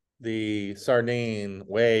the sardine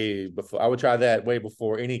way before. I would try that way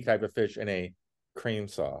before any type of fish in a cream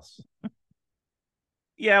sauce.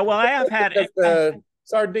 Yeah, well, I have had. Because the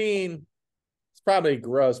sardine, it's probably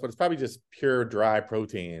gross, but it's probably just pure dry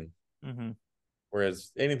protein. Mm-hmm,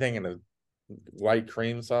 Whereas anything in a white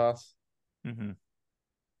cream sauce, mm-hmm,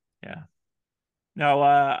 yeah. No,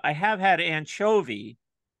 I have had anchovy,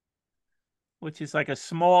 which is like a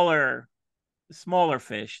smaller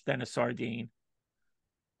fish than a sardine.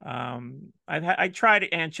 I tried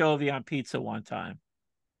anchovy on pizza one time.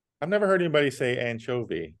 I've never heard anybody say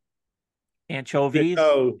anchovy. Anchovies,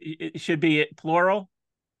 No, it should be plural,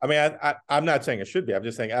 I mean, I'm not saying it should be. I'm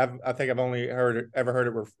just saying I think I've only ever heard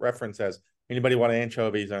it referenced as anybody want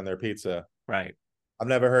anchovies on their pizza. right? I've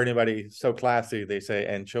never heard anybody so classy they say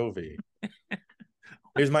anchovy.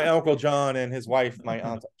 Here's my uncle John and his wife, my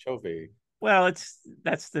aunt Anchovy. Well,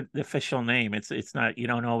 that's the official name. It's not. You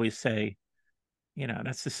don't always say.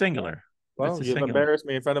 That's the singular. That's Well, the you've singular. embarrassed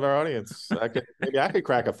me in front of our audience. I could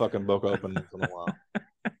crack a fucking book open once in a while.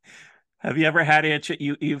 Have you ever had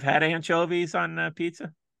you've had anchovies on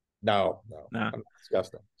pizza? No, no, No. I'm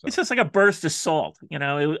disgusting. It's So just like a burst of salt.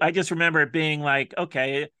 I just remember it being like,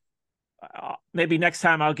 okay, maybe next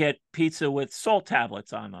time I'll get pizza with salt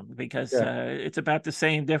tablets on them because yeah, it's about the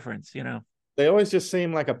same difference. they always just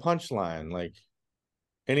seem like a punchline, like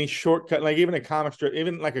any shortcut, like even a comic strip,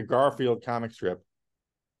 even like a Garfield comic strip.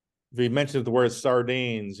 If he mentions the word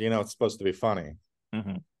sardines, it's supposed to be funny.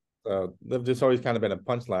 Mm-hmm. So they've just always kind of been a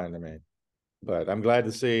punchline to me. But I'm glad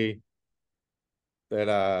to see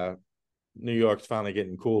that New York's finally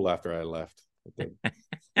getting cool after I left. With the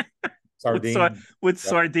with sardine. with Yep.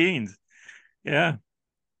 sardines. Yeah.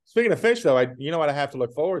 Speaking of fish, though, you know what I have to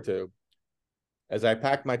look forward to? As I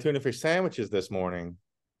packed my tuna fish sandwiches this morning,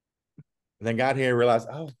 and then got here and realized,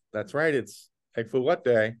 oh, that's right, it's egg foo what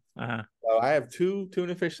day. Uh-huh. So I have 2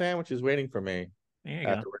 tuna fish sandwiches waiting for me There you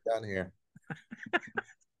go. after we're done here.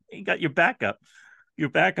 You got your backup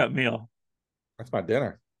meal. That's my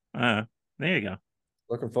dinner. Uh, there you go.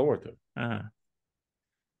 Looking forward to it.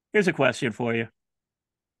 Here's a question for you.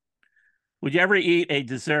 Would you ever eat a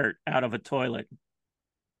dessert out of a toilet?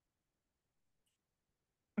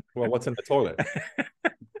 Well, what's in the toilet?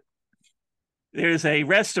 There's a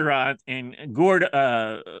restaurant in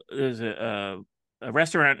there's a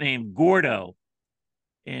restaurant named Gordo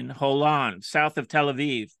in Holon, south of Tel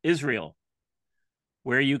Aviv, Israel,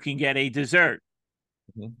 where you can get a dessert,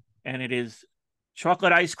 Mhm. and it is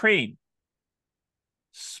chocolate ice cream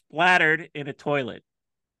splattered in a toilet.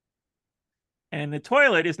 And the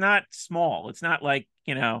toilet is not small. It's not like,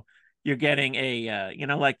 you're getting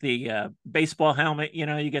like the baseball helmet,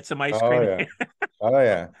 you get some ice Oh cream. yeah. Oh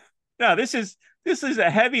yeah. No, this is a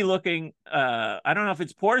heavy looking I don't know if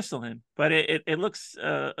it's porcelain, but it looks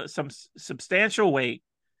some substantial weight,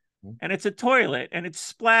 Mhm. and it's a toilet, and it's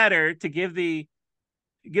splattered to give the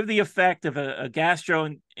effect of a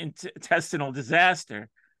gastrointestinal disaster.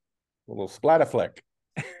 A little splatter flick.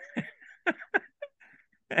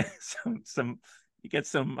 some you get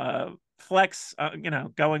some flex,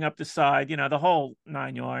 going up the side, the whole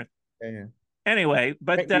 9 yards. Yeah. Anyway,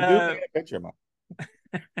 but You do paint a picture, Mike.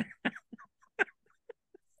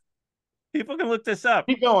 People can look this up.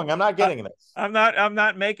 Keep going. I'm not Uh, getting this. I'm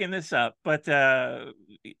not making this up, but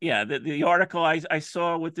yeah, the article I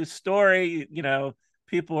saw with this story,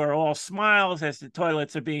 people are all smiles as the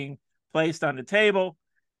toilets are being placed on the table,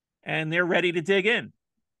 and they're ready to dig in.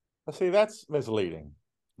 See, that's misleading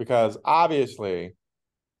because obviously,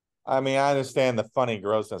 I mean, I understand the funny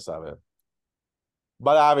grossness of it,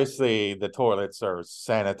 but obviously the toilets are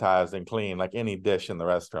sanitized and clean like any dish in the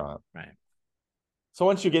restaurant. Right. So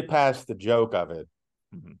once you get past the joke of it,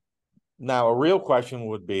 Mm-hmm. now a real question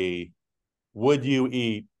would be, would you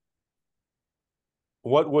eat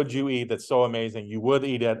what would you eat that's so amazing you would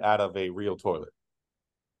eat it out of a real toilet?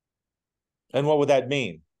 And what would that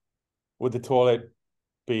mean? Would the toilet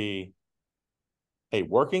be a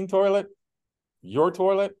working toilet, your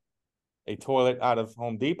toilet, a toilet out of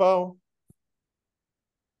Home Depot,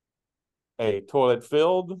 a toilet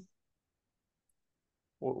filled?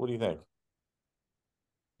 What do you think?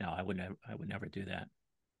 No, I would never. I would never do that.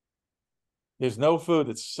 There's no food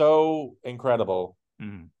that's so incredible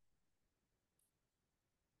Mm.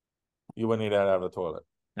 you wouldn't eat that out of the toilet.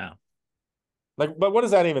 No. Like, but what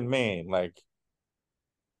does that even mean? Like,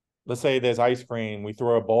 let's say there's ice cream, we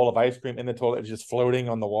throw a bowl of ice cream in the toilet, it's just floating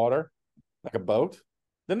on the water like a boat.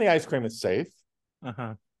 Then the ice cream is safe.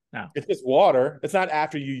 Uh-huh. No. It's just water. It's not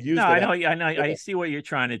after you No, used I it. know. I know. I see what you're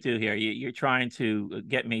trying to do here. You're trying to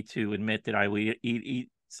get me to admit that I would eat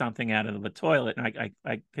something out of the toilet, and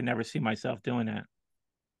I could never see myself doing that.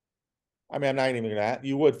 I mean, I'm not even gonna.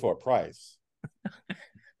 You would for a price.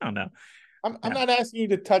 Oh no, I'm no, not asking you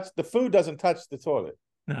to touch the food. Doesn't touch the toilet.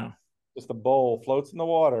 no. Just the bowl floats in the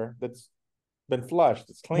water that's been flushed.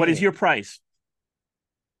 It's What is clean. your price?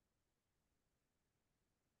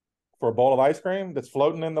 For a bowl of ice cream that's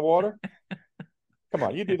floating in the water. Come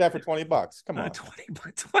on, you do that for $20. Come on, 20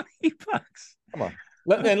 bucks. come on.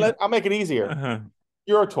 I'll make it easier. Uh-huh.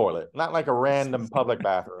 Your toilet, not like a random public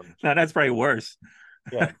bathroom. No, that's probably worse.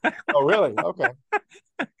 Yeah. Oh, really? Okay.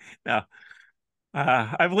 No,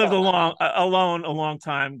 I've lived alone a long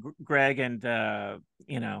time, Greg, and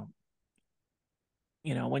you know,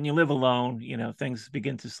 when you live alone, things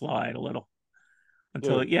begin to slide a little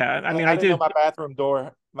until, Dude, yeah. I mean, I I didn't know do.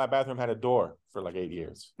 my bathroom had a door for like 8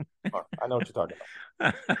 years. I know what you're talking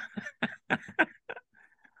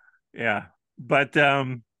Yeah, but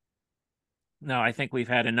no, I think we've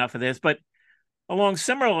had enough of this. But along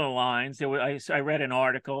similar lines, I read an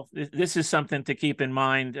article. This is something to keep in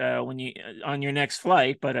mind when you on your next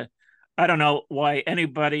flight. But I don't know why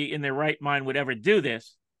anybody in their right mind would ever do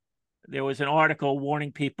this. There was an article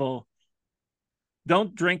warning people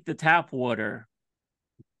don't drink the tap water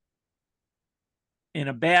in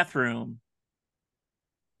a bathroom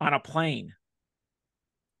on a plane.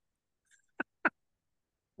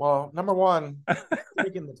 Well, number one,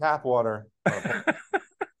 drinking the tap water on a plane.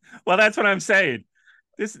 Well, that's what I'm saying.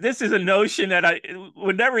 This is a notion that I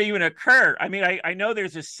would never even occur. I mean, I know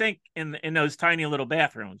there's a sink in those tiny little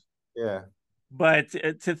bathrooms, Yeah. but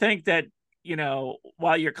to think that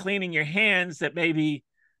while you're cleaning your hands, that maybe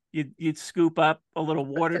you'd scoop up a little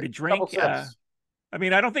water Take to a couple drink. sips. I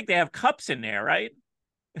mean, I don't think they have cups in there, right?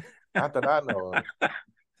 Not that I know of.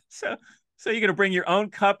 So so you're gonna bring your own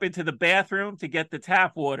cup into the bathroom to get the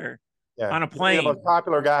tap water Yeah. on a You're the plane. most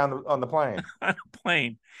popular guy on the plane. On a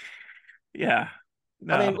plane. Yeah.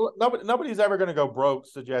 I mean, No. nobody's ever going to go broke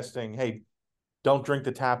suggesting, hey, don't drink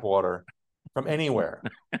the tap water from anywhere,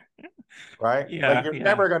 right? Like Yeah, you're yeah.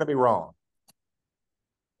 never going to be wrong.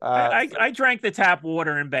 I, Uh, I I drank the tap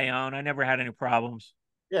water in Bayonne. I never had any problems.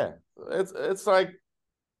 yeah, it's like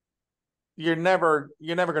you're never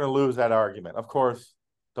going to lose that argument. Of course,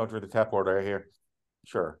 don't drink the tap water right here.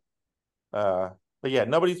 Sure. Uh, but yeah,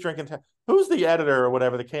 nobody's drinking tap. Who's the editor or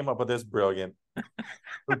whatever that came up with this brilliant?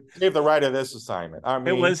 Who gave the writer this assignment? I It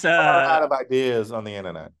mean, was people are out of ideas on the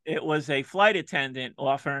internet. a flight attendant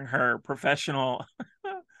offering her professional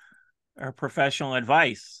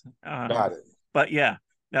advice. Got it. But yeah,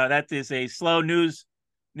 no, that is a slow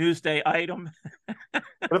newsday item. But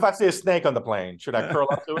if I see a snake on the plane, should I curl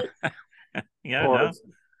up to it? Yeah, Or no,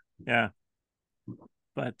 yeah.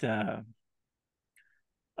 But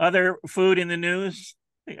other food in the news,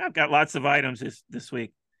 I've got lots of items this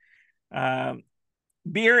week. Um,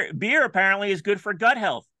 beer apparently is good for gut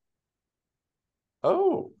health.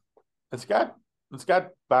 oh, it's got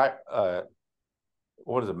back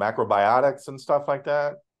what is it, macrobiotics and stuff like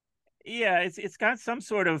that. Yeah, it's got some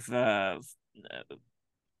sort of But that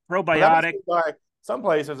must probiotic. be why some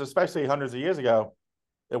places, especially hundreds of years ago,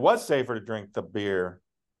 it was safer to drink the beer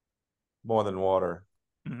more than water.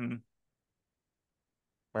 Mhm.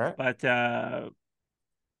 Right?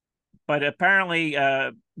 But apparently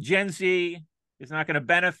Gen Z is not going to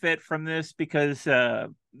benefit from this because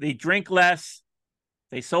they drink less,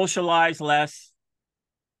 they socialize less.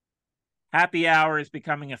 Happy hour is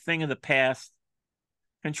becoming a thing of the past,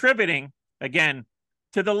 contributing again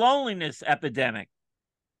to the loneliness epidemic.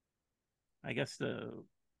 I guess the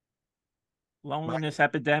loneliness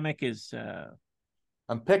epidemic is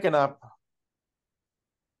I'm picking up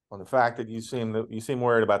on the fact that you seem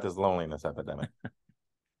worried about this loneliness epidemic.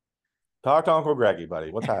 Talk to Uncle Greggy,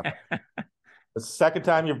 buddy. What's happening? It's the second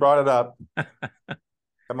time you brought it up.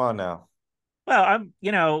 Come on now.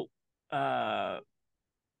 well, uh,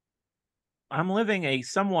 I'm living a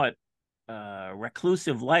somewhat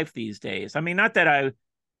reclusive life these days. I mean, not that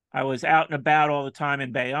I was out and about all the time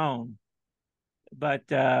in Bayonne, but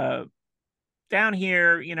down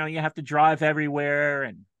here, you have to drive everywhere,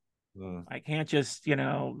 and I can't just,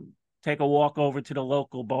 take a walk over to the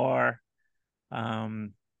local bar.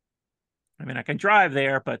 Um, I mean, I can drive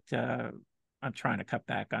there, but I'm trying to cut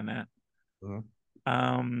back on that.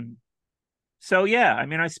 Mm-hmm. So yeah, I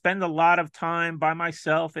mean, I spend a lot of time by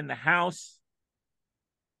myself in the house.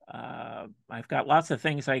 I've got lots of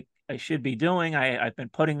things I should be doing. I've been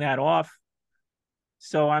putting that off.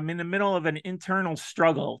 So I'm in the middle of an internal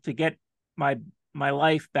struggle to get my my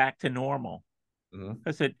life back to normal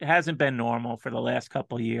because it hasn't been normal for the last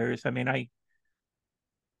couple of years. I mean, I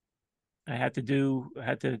had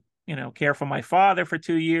to, care for my father for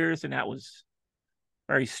 2 years, and that was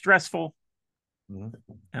very stressful.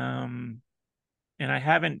 And I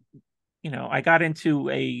haven't, I got into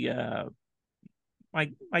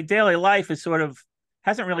my daily life is sort of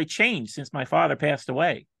hasn't really changed since my father passed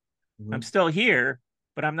away. I'm still here,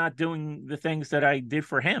 but I'm not doing the things that I did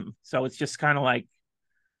for him. So it's just kind of like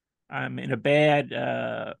I'm in a bad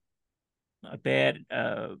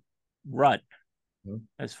rut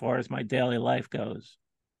as far as my daily life goes.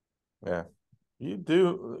 Yeah. You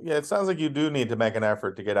do. Yeah, it sounds like you do need to make an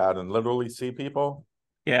effort to get out and literally see people.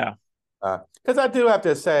 Yeah. Because I do have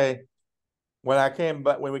to say, when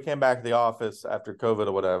we came back to the office after COVID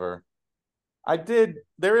or whatever,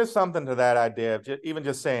 there is something to that idea of even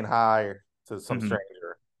just saying hi to some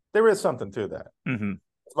stranger. There is something to that.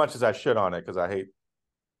 As much as I shit on it because I hate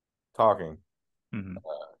talking,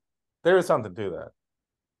 there is something to that.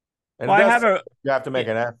 And well, you have to make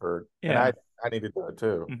an effort, and I need to do it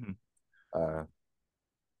too.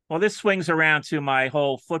 Well, this swings around to my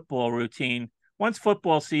whole football routine. Once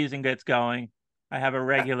football season gets going, I have a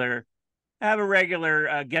regular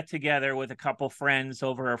get together with a couple friends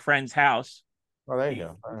over a friend's house. Oh, there you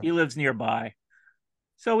go. He lives nearby.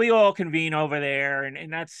 So we all convene over there,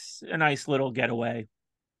 and that's a nice little getaway.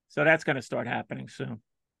 So that's going to start happening soon.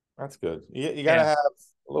 That's good. You got to have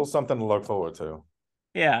a little something to look forward to.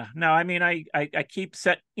 Yeah. No, I mean, I keep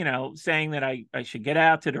saying that I should get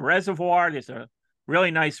out to the reservoir. There's a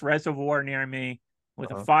really nice reservoir near me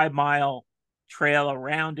with a 5-mile trail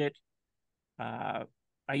around it. I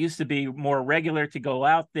used to be more regular to go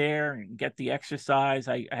out there and get the exercise.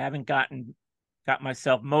 I haven't got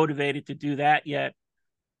myself motivated to do that yet.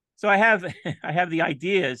 So I have I have the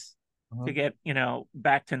ideas to get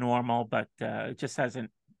back to normal, but it just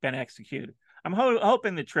hasn't been executed. I'm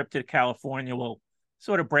hoping the trip to California will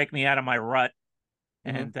sort of break me out of my rut,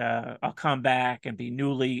 and I'll come back and be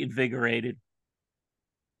newly invigorated.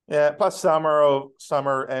 Yeah. Plus,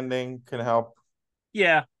 summer ending can help.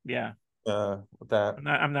 Yeah. With that,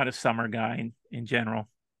 I'm not a summer guy in general.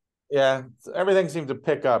 Yeah, everything seemed to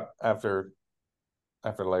pick up after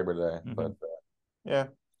Labor Day, but yeah.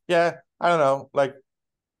 I don't know. Like,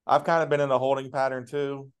 I've kind of been in a holding pattern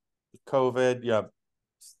too. COVID,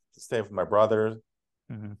 stay with my brother's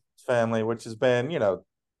family, which has been,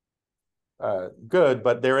 good,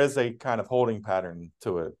 but there is a kind of holding pattern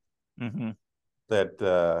to it that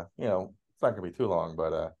it's not gonna be too long.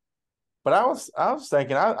 But I was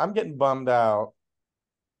thinking I'm getting bummed out.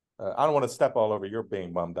 I don't want to step all over your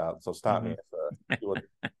being bummed out, so stop me if you would.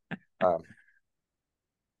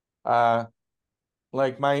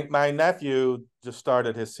 Like my nephew just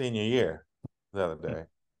started his senior year the other day,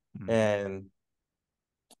 and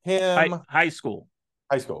high school,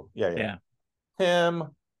 yeah.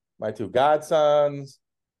 Him, my two godsons,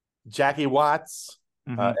 Jackie Watts,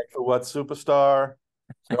 extra Watts superstar.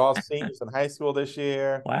 They're all seniors in high school this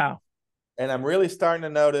year. Wow. And I'm really starting to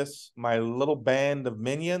notice my little band of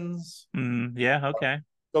minions. Okay.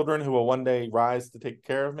 Children who will one day rise to take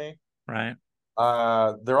care of me. Right.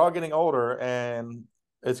 They're all getting older, and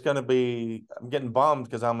I'm getting bummed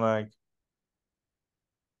because I'm like,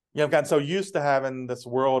 I've gotten so used to having this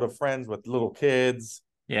world of friends with little kids.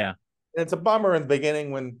 Yeah. And it's a bummer in the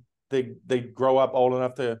beginning when they grow up old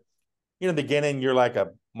enough to, in the beginning, you're like a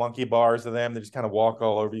monkey bars to them. They just kind of walk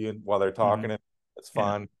all over you while they're talking. It's Yeah.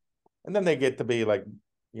 fun. And then they get to be like,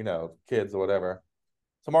 kids or whatever.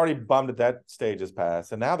 So I'm already bummed that that stage has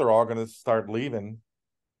passed. And now they're all going to start leaving,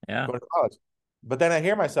 Yeah. going to college. But then I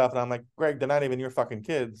hear myself and I'm like, Greg, they're not even your fucking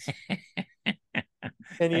kids.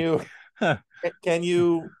 Can you Huh. can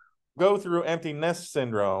you go through empty nest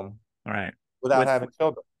syndrome All right. without With having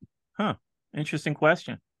children? huh. Interesting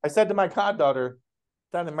question. I said to my goddaughter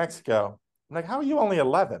down in Mexico, I'm like, how are you only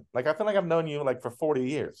 11? Like, I feel like I've known you like for 40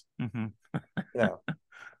 years, Hmm. you know?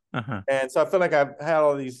 Uh-huh. And so I feel like I've had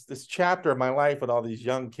this chapter of my life with all these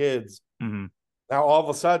young kids. Hmm. Now, all of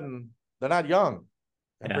a sudden, they're not young.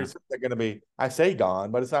 And Yeah. pretty soon they're going to be, I say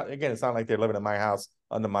gone, but it's not like they're living in my house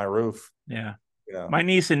under my roof, Yeah. you know? My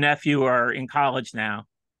niece and nephew are in college now.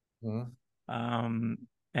 Mhm. Um,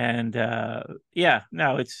 and yeah,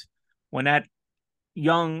 no, it's when that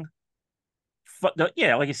young,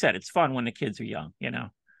 yeah, like I said, it's fun when the kids are young, Yeah.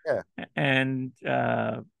 and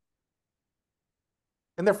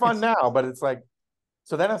And they're fun it's now, but it's like,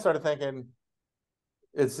 so then I started thinking,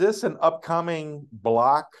 is this an upcoming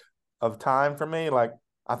block of time for me? Like,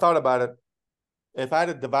 I thought about it. If I had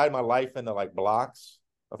to divide my life into like blocks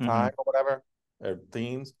of mm-hmm, time or whatever, or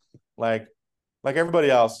themes, like like everybody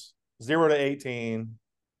else, 0 to 18,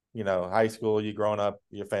 high school, you growing up,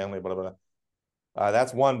 your family, blah blah blah.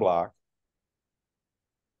 That's one block.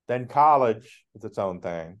 Then college is its own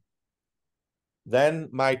thing. Then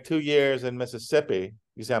my 2 years in Mississippi.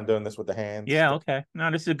 You see, I'm doing this with the hands. yeah, okay.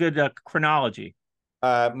 No, this is a good chronology.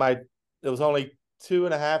 My it was only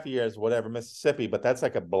 2.5 years, whatever, Mississippi, but that's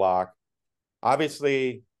like a block.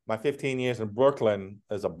 Obviously, my 15 years in Brooklyn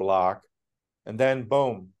is a block. And then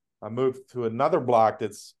boom, I moved to another block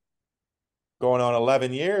that's going on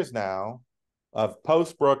 11 years now of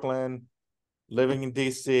post Brooklyn, living in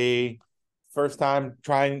DC, first time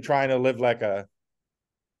trying to live like a,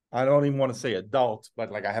 I don't even want to say adult,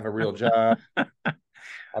 but like I have a real job. I'm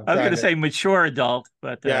I was going trying to to, say mature adult,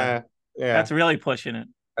 but yeah, that's yeah, really pushing it.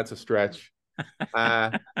 that's a stretch.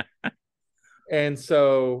 Uh, and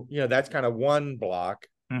so, that's kind of one block.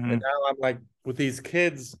 And Hmm. now I'm like with these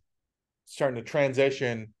kids starting to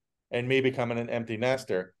transition and me becoming an empty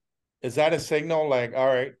nester. Is that a signal like, all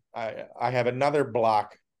right, I have another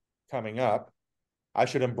block coming up. I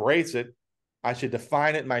should embrace it. I should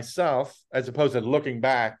define it myself as opposed to looking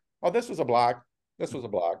back. Oh, this was a block. This was a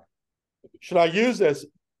block. Should I use this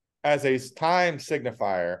as a time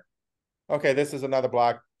signifier? Okay, this is another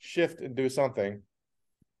block. Shift and do something.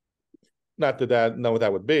 Not that know what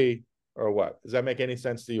that would be or what. Does that make any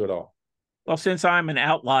sense to you at all? Well, since I'm an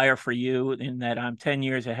outlier for you in that I'm 10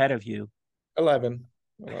 years ahead of you, 11.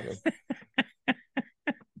 11.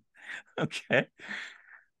 okay.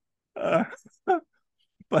 Uh,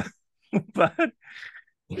 but but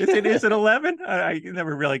is it 11? I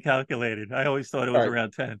never really calculated. I always thought it All was right.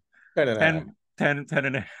 around 10. 10 and a half. 10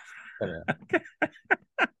 and a half. 10 and a half.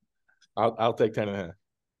 Okay. I'll take 10 and a half.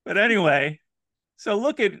 But anyway, so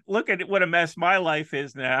look at what a mess my life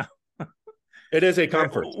is now, It is a where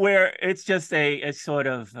comfort. it's just a sort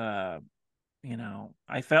of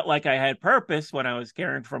I felt like I had purpose when I was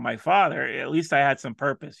caring for my father. At least I had some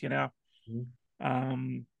purpose. Mhm.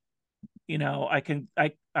 Um,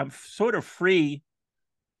 I'm sort of free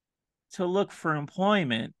to look for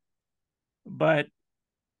employment, but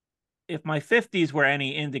if my 50s were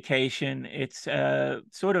any indication, it's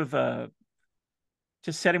sort of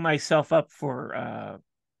just setting myself up for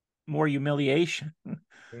more humiliation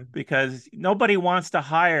because nobody wants to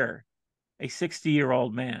hire a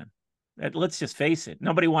 60-year-old man. Let's just face it.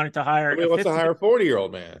 Nobody wanted to hire Nobody a wants to 50. hire a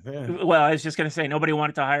 40-year-old man. Yeah. Well, I was just going to say nobody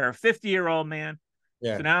wanted to hire a 50-year-old man.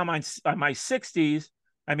 Yeah. So now on my 60s.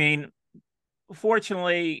 I mean,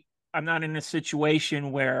 fortunately, I'm not in a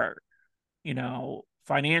situation where,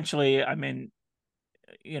 financially I'm in,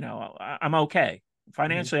 I'm okay. Mhm.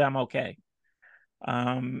 Financially, I'm okay.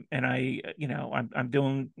 And I'm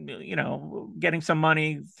doing, getting some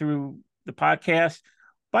money through the podcast.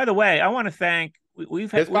 By the way, I want to thank His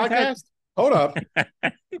we've had podcast? Hold up.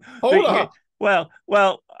 Hold the up.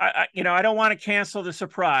 I don't want to cancel the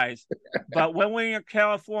surprise, but when we're in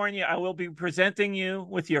California, I will be presenting you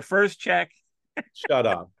with your first check. Shut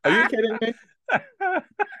up. Are you kidding me?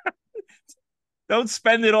 Don't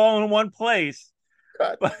spend it all in one place.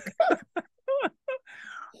 Cut.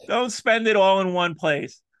 Don't spend it all in one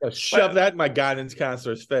place. Shove But that in my guidance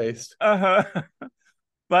counselor's face. uh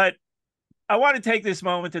but I want to take this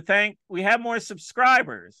moment to thank. We have more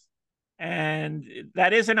subscribers, and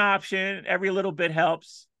that is an option. Every little bit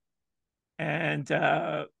helps, and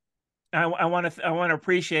I want to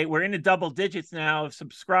appreciate. We're in the double digits now of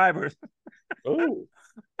subscribers. Oh,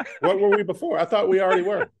 what were we before? I thought we already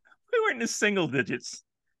were. We were in the single digits.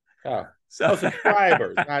 Oh, So Oh,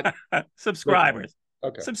 subscribers, not listeners. subscribers, Okay.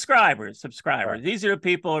 All right. subscribers. These are the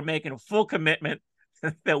people who are making a full commitment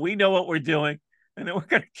that we know what we're doing and that we're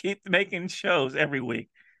going to keep making shows every week,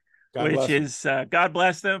 God which bless them. is God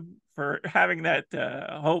bless them for having that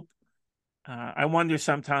hope. I wonder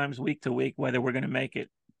sometimes week to week whether we're going to make it.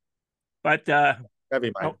 But That'd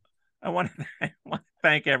be I, mine. I want to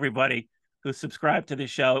thank everybody who subscribed to the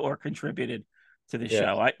show or contributed to the Yeah.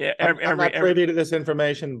 show. I'm not privy to this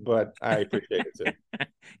information, but I appreciate it too.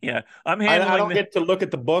 Yeah, I'm I handling don't get to look at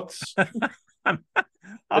the books. I'm,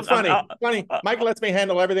 It's funny. I'll, Funny. uh, Mike lets me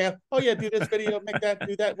handle everything. Oh yeah, do this video, make that,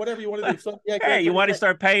 do that, whatever you want to do. So yeah, hey, Greg, you what do you want to think?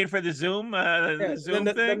 start paying for the Yeah. Zoom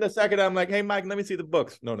Then thing? the second I'm like, hey Mike, let me see the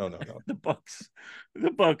books. No, no, no, no. The books,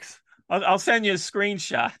 the books. I'll send you a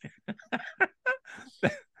screenshot.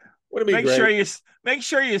 Would it be Make sure great? you make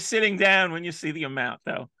sure you're sitting down when you see the amount,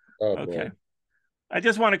 though. Oh Okay. boy. I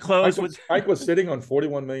just want to close with Mike was sitting on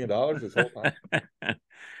 $41 million this whole time.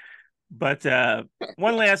 but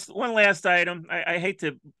one last item. I hate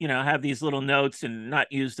to have these little notes and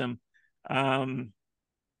not use them.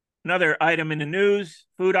 Another item in the news,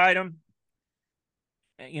 food item.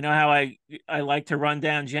 You know how I like to run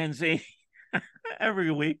down Gen Z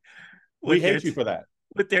every week We with hate you for that.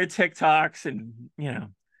 TikToks, and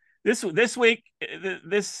this week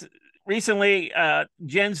this recently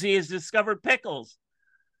Gen Z has discovered pickles.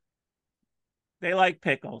 They like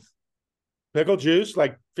pickles. Pickle juice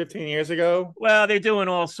like 15 years ago. Well, they're doing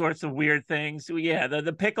all sorts of weird things. Yeah, the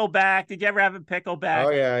pickleback. Did you ever have a pickleback? Oh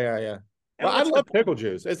yeah, yeah, yeah. And Well, I what's the love pickle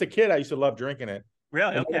juice. As a kid, I used to love drinking it.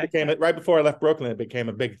 really And then it okay? became right before I left Brooklyn, it became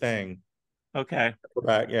a big thing. Okay.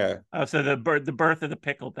 Back, yeah. Oh, so the birth of the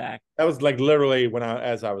pickleback. That was like literally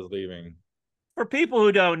as I was leaving. For people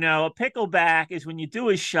who don't know, a pickleback is when you do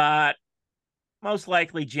a shot, most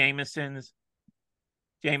likely Jameson,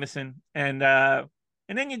 and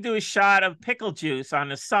then you do a shot of pickle juice on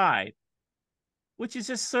the side, which is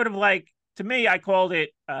just sort of like, to me, I called it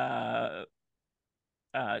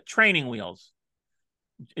training wheels.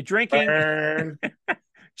 Drinking Burn.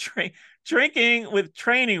 drinking with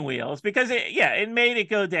training wheels because it made it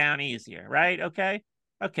go down easier, right? Okay,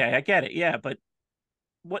 I get it. Yeah, but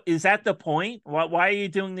what is that the point? Why are you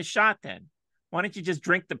doing the shot then? Why don't you just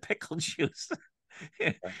drink the pickle juice?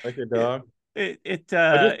 Like your dog. I just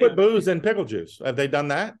It put booze in pickle juice. Have they done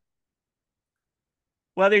that?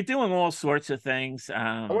 well, they're doing all sorts of things.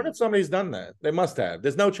 I wonder if somebody's done that. They must have.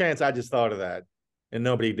 There's no chance I just thought of that and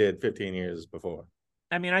nobody did 15 years before.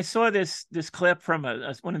 I mean, I saw this clip from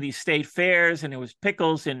one of these state fairs, and it was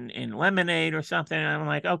pickles in lemonade or something. And I'm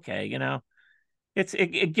like, okay,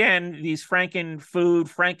 again, these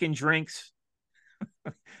Franken drinks.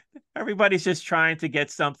 Everybody's just trying to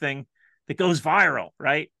get something that goes viral,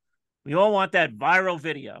 right? We all want that viral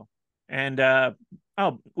video. And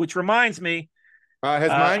which reminds me, Has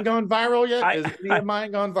mine gone viral yet? I Is any of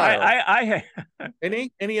mine gone I viral? I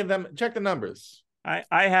Any of them? Check the numbers. I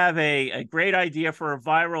have a great idea for a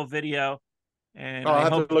viral video, and Oh,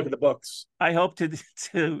 I'll have to look at the books. I hope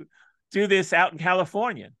to do this out in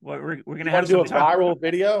California. We're going You to want have to do some a time. viral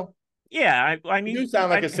video? Yeah, I You need. do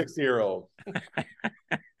sound like a 60-year-old.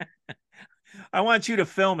 I want you to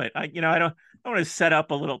film it. I don't. I want to set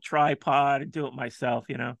up a little tripod and do it myself.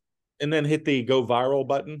 And then hit the go viral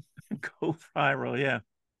button. Go viral. Yeah.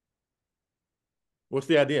 What's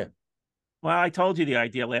the idea? Well, I told you the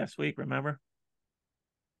idea last week. Remember?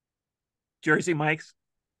 Jersey Mike's.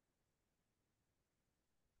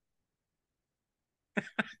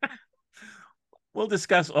 We'll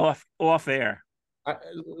discuss off air.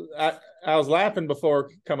 I, I was laughing before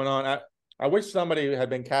coming on. I wish somebody had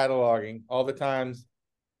been cataloging all the times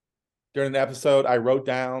during the episode. I wrote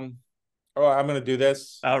down, "Oh, I'm going to do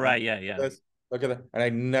this." All right. Yeah. Yeah. This. Look at that, and I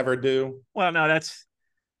never do. Well, no,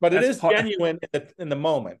 But it that's is part. genuine in the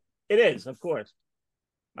moment. It is, of course.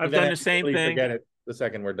 I've done the same thing. Forget it the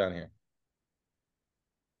second we're done here.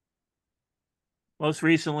 Most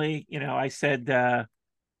recently, I said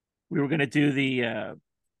we were going to do the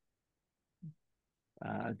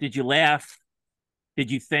did you laugh? Did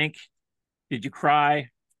you think? Did you cry?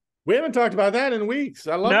 We haven't talked about that in weeks.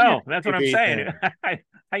 I love No, that's what I'm saying. thing.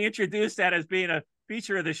 I introduced that as being a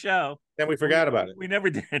feature of the show. Then we forgot about it. We never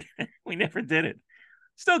did. We never did it.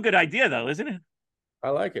 Still a good idea, though, isn't it? I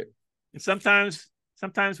like it. And sometimes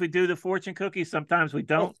we do the fortune cookie. Sometimes we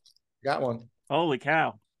don't. Oh, got one. Holy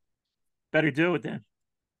cow! Better do it then.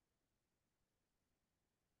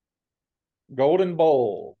 Golden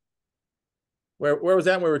bowl. Where was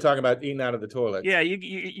that when we were talking about eating out of the toilet? Yeah,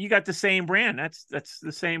 you got the same brand. That's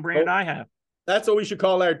the same brand I have. That's what we should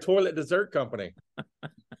call our toilet dessert company.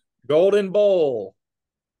 Golden bowl.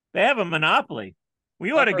 They have a monopoly.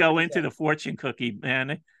 We ought I've to heard go you into say. the fortune cookie,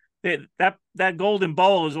 man. That golden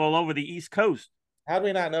bowl is all over the East Coast. How did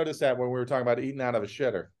we not notice that when we were talking about eating out of a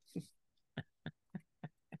shitter?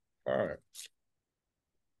 All right.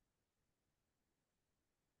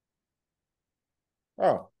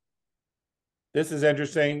 Oh, this is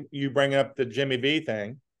interesting. You bring up the Jimmy V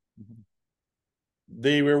thing. Mhm.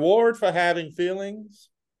 The reward for having feelings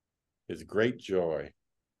is great joy.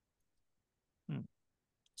 Hmm.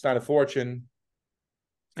 It's not a fortune.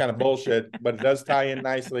 It's kind of bullshit, but it does tie in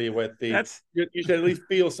nicely with the That's you should at least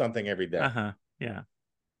feel something every day. uh-huh. Yeah.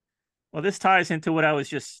 Well, this ties into what I was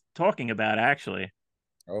just talking about, actually.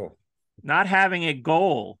 Oh, Not having a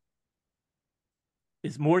goal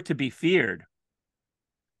is more to be feared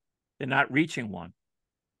than not reaching one.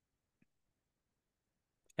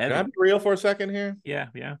 can I Heavy. be real for a second here? Yeah,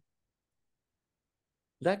 yeah.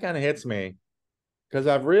 That kind of hits me because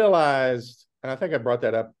I've realized, and I think I brought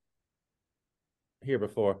that up here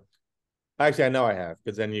before. Actually, I know I have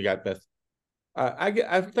because then you got this. I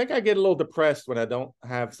think I get a little depressed when I don't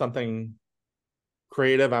have something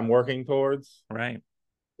creative I'm working towards, Right.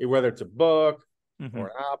 whether it's a book Mm-hmm. or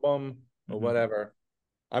an album or Mm-hmm. whatever.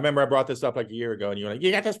 I remember I brought this up like a year ago, and you were like,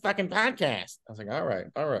 "You got this fucking podcast." I was like, "All right,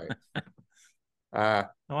 all right." Uh,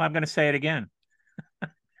 Oh, I'm going to say it again.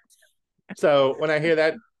 so when I hear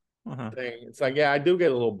that Uh-huh. thing, it's like, yeah, I do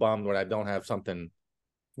get a little bummed when I don't have something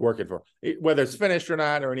working for whether it's finished or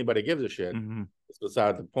not, or anybody gives a shit. Mm-hmm. It's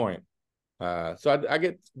beside the point. So I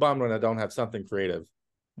get bummed when I don't have something creative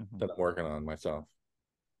Mm-hmm. that I'm working on myself.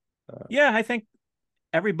 Uh, Yeah, I think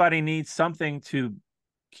everybody needs something to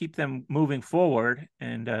keep them moving forward.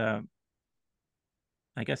 And I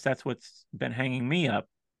guess that's what's been hanging me up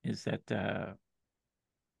is that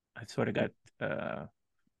I sort of got uh,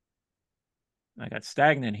 I got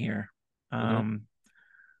stagnant here. mm-hmm. Um,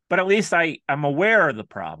 but at least I'm aware of the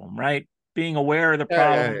problem, right? Being aware of the Yeah,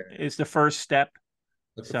 yeah, problem yeah. is the first step.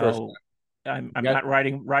 That's the first So step. I'm You got not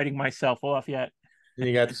writing myself off yet.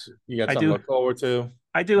 you got you got I something to do look forward to.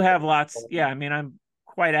 I do have lots. Yeah, I mean I'm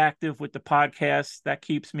quite active with the podcast. That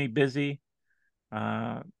keeps me busy.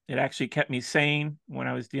 It actually kept me sane when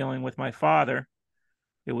I was dealing with my father.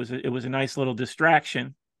 It was a nice little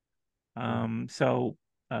distraction. Mm. So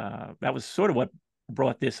that was sort of what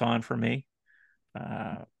brought this on for me.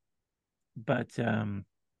 Uh, but so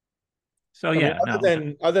I mean, yeah,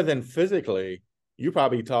 no. other than physically, you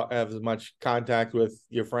probably have as much contact with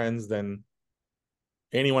your friends than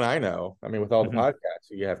anyone I know. I mean, with all the Mhm. podcasts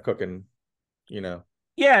you have cooking, you know.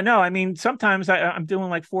 Yeah, no. I mean, sometimes I'm doing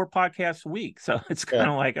like 4 podcasts a week, so it's Yeah. kind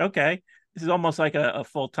of like okay, this is almost like a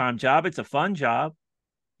full-time job. It's a fun job,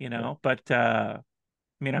 Yeah. but I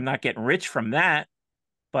mean, I'm not getting rich from that,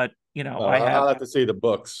 but I Well, have. I'll have to see the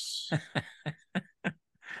books.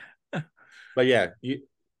 But yeah,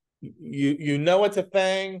 you know it's a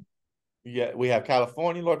thing. Yeah, we have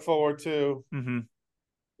California to look forward to, Mhm.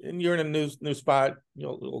 and you're in a new spot.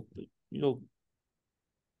 You'll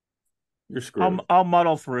you're screwed I'll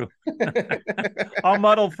muddle through. I'll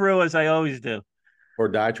muddle through as I always do. or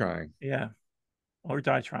die trying. Yeah, or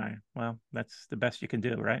die trying. Well, that's the best you can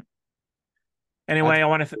do, right? I Anyway, I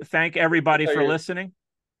want to thank everybody tell for you, listening.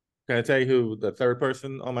 can I tell you who the third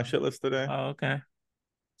person on my shit list today? Oh, okay.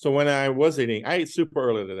 So when I was eating, I ate super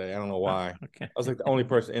early today. I don't know Oh, why. I okay. was like the only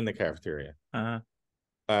person in the cafeteria. Uh,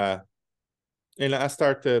 Uh, and I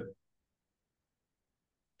start to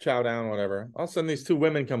chow down, whatever. All of a sudden, these two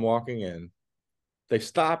women come walking in. They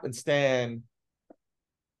stop and stand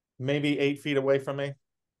maybe 8 feet away from me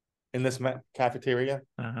in this cafeteria.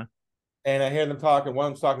 uh-huh. And I hear them talking. One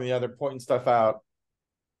of them's talking to the other, pointing stuff out.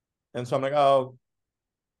 And so I'm like, oh,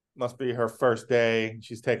 must be her first day.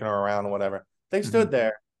 She's taking her around or whatever. They Hmm. stood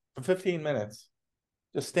there for 15 minutes,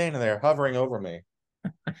 just standing there, hovering over me.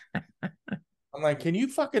 I'm like, can you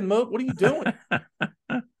fucking move? What are you doing?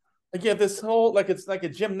 Like, you have this whole, like, it's like a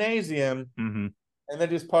gymnasium, Hmm. and they're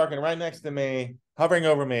just parking right next to me, hovering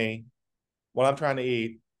over me while I'm trying to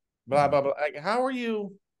eat. Blah, Hmm. blah, blah. Like, how do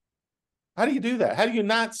you do that? How do you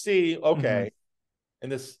not see, Hmm. okay, in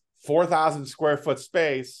this 4,000 square foot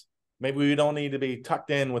space, maybe we don't need to be tucked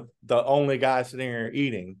in with the only guy sitting here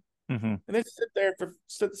eating. Hmm. And they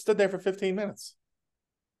stood there for 15 minutes.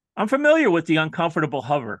 I'm familiar with the uncomfortable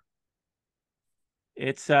hover.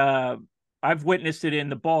 It's I've witnessed it in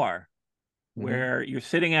the bar Mm-hmm. where you're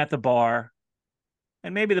sitting at the bar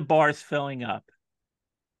and maybe the bar is filling up.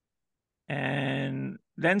 And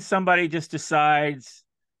then somebody just decides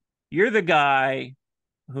you're the guy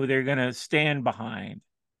who they're going to stand behind.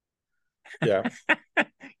 Yeah.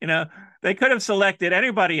 you know, they could have selected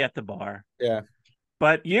anybody at the bar, Yeah.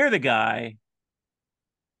 but you're the guy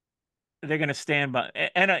they're going to stand by.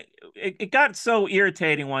 And it got so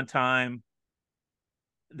irritating one time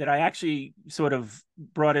that I actually sort of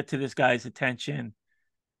brought it to this guy's attention.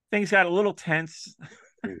 Things got a little tense.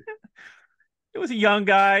 It was a young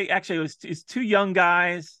guy. Actually, it's two young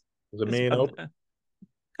guys. Was it This me and Oprah? a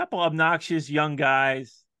couple obnoxious young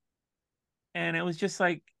guys, and it was just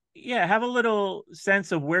like, yeah, have a little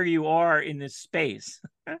sense of where you are in this space.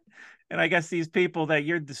 And I guess these people that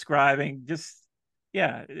you're describing, just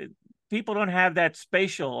yeah, people don't have that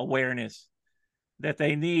spatial awareness that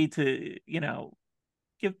they need to,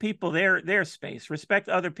 give people their space, respect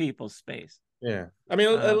other people's space. Yeah. I mean,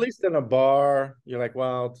 at Um, least in a bar, you're like,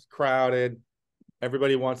 well, it's crowded.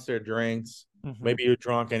 Everybody wants their drinks. mhm. Maybe you're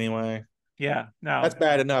drunk anyway. Yeah, That's no,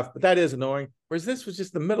 bad enough, but that is annoying. Whereas this was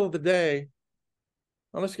just the middle of the day.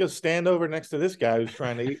 Well, let's go stand over next to this guy who's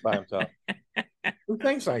trying to eat by himself. Who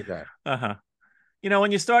thinks like that? uh-huh.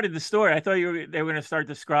 When you started the story, I thought they were going to start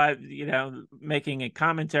making a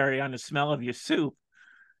commentary on the smell of your soup.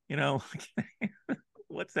 You know,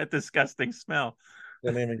 what's that disgusting smell?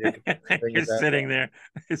 Didn't even get to bring You're it that sitting far. there,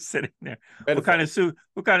 you're sitting there. What kind Pitiful. of soup?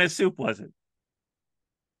 What kind of soup was it?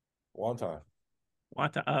 Wonton.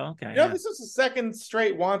 Wonton. Oh, okay, You know, yeah. this is the second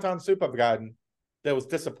straight wonton soup I've gotten that was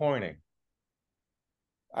disappointing.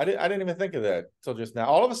 I didn't even think of that until just now.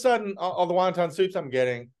 All of a sudden, all the wonton soups I'm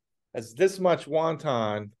getting has this much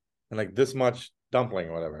wonton and like this much dumpling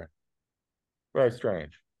or whatever. Very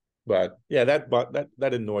strange. But yeah,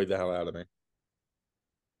 that annoyed the hell out of me.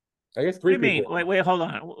 I guess What do three you mean? people. Wait, hold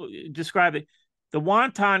on. Describe it. The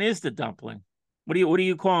wonton is the dumpling. What are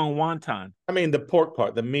you calling wonton? I mean, the pork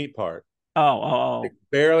part, the meat part, Oh, oh, like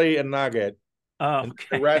barely a nugget, oh, oh. and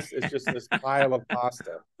the Okay. rest is just this pile of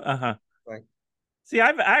pasta. Uh-huh. Like, See,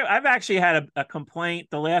 I've actually had a complaint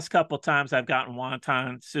the last couple of times I've gotten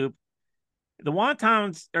wonton soup. The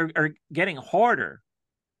wontons are getting harder.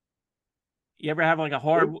 You ever have like a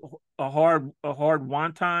hard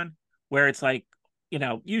wonton where it's like,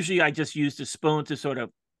 usually I just use the spoon to sort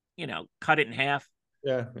of, cut it in half.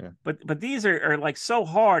 yeah, yeah, But these are like so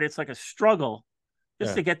hard, it's like a struggle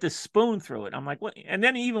just yeah. to get this spoon through it. I'm like, what? And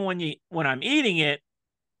then even when I'm eating it,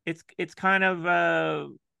 it's kind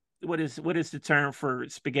of what is the term for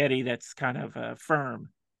spaghetti that's kind of firm?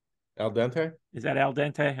 Al dente. Is that al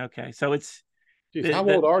dente? Okay, so it's Jeez, the how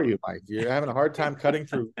the old are you, Mike? You're having a hard time cutting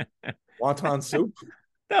through wonton soup.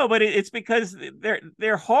 no, but it's because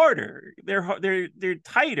they're harder, they're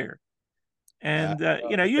tighter, Uh,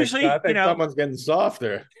 and I usually think someone's getting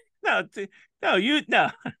softer. no no,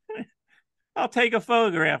 I'll take a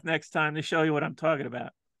photograph next time to show you what I'm talking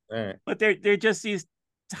about. All right. But they're just these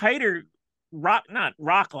tighter rock, not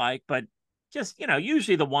rock like, but just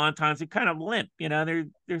usually the wontons are kind of limp,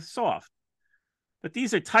 they're soft, but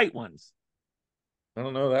these are tight ones. I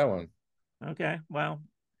don't know that one. Okay, well,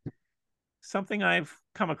 something I've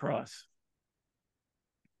come across.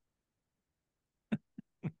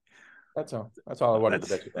 That's all. That's all I wanted to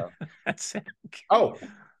That's bet you about. that's it. Oh,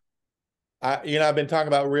 I've been talking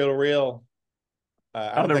about real to real. I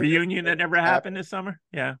Oh, don't the think reunion that never it's happened happened, this summer.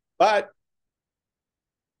 Yeah. but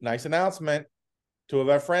nice announcement. Two of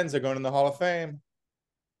our friends are going in the Hall of Fame.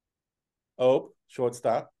 Ope,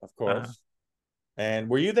 shortstop, of Uh-huh. course. And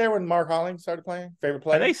were you there when Mark Holling started playing? Favorite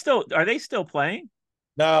Are player? they still playing?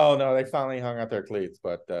 No, no, they finally hung out their cleats,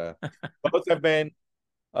 but both have been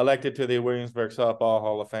elected to the Williamsburg Softball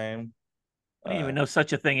Hall of Fame. I didn't Uh, even know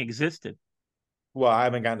such a thing existed. well, I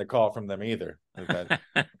haven't gotten a call from them either.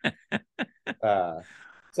 Uh,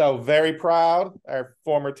 so very proud, our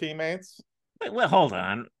former teammates. Well, hold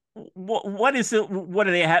on. What is it? What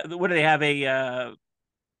do they have? What do they have a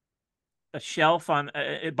shelf on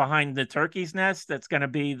behind the turkey's nest that's going to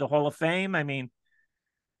be the Hall of Fame? I mean,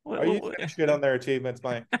 Are you just gonna shit on their achievements,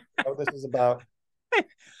 Mike? Oh, this is about.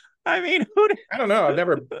 I mean, I don't know. I've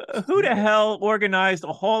never who seen the it. hell organized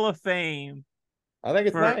a Hall of Fame I think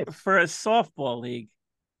it's for nice. for a softball league?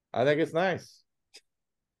 I think it's nice.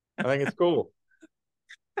 I think it's cool.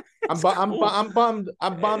 It's cool. I'm bummed.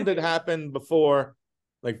 I'm bummed it happened before,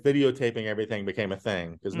 like videotaping everything became a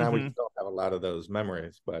thing because now we Mm-hmm. still have a lot of those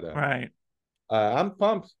memories. But Right. I'm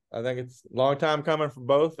pumped. I think it's a long time coming for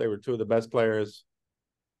both. They were two of the best players.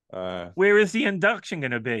 Uh, Where is the induction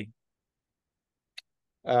going to be?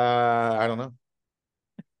 I don't know.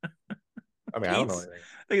 I mean, I don't know Pete's? anything.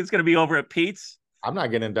 I think it's going to be over at Pete's. I'm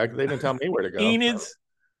not getting inducted. They didn't tell me where to go. Enid's.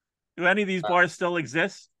 Do any of these bars still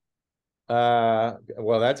exist? Well,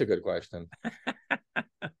 that's a good question.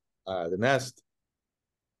 The nest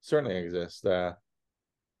certainly exists. Yeah,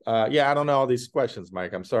 I don't know all these questions,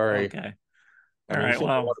 Mike. I'm sorry. Okay. I All mean, you right. seem to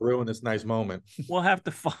Well, want to ruin this nice moment. we'll have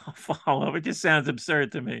to follow. It just sounds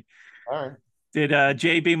absurd to me. All right. Did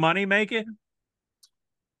JB Money make it?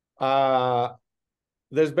 Uh,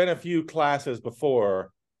 there's been a few classes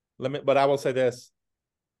before. But I will say this: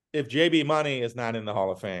 if JB Money is not in the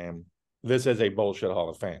Hall of Fame, this is a bullshit Hall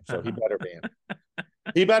of Fame. So he Uh-huh. better be in.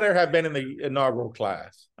 He better have been in the inaugural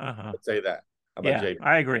class. Uh-huh. Let's say that about Yeah, JB.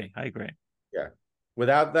 I agree. I agree. Yeah.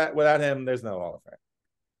 Without him, there's no Hall of Fame.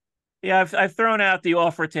 Yeah, I've thrown out the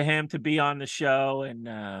offer to him to be on the show,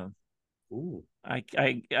 and Ooh.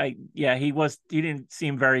 yeah, he didn't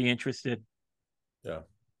seem very interested. Yeah.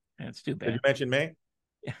 And it's too Did you bad. mention me?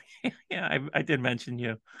 Yeah, I did mention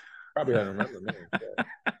you. Probably doesn't remember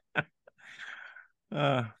me.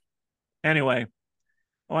 Uh, anyway,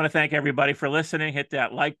 I want to thank everybody for listening. Hit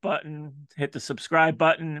that like button, hit the subscribe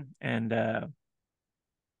button, and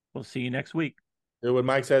we'll see you next week. Do what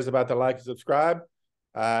Mike says about the like and subscribe.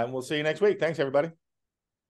 And we'll see you next week. Thanks, everybody.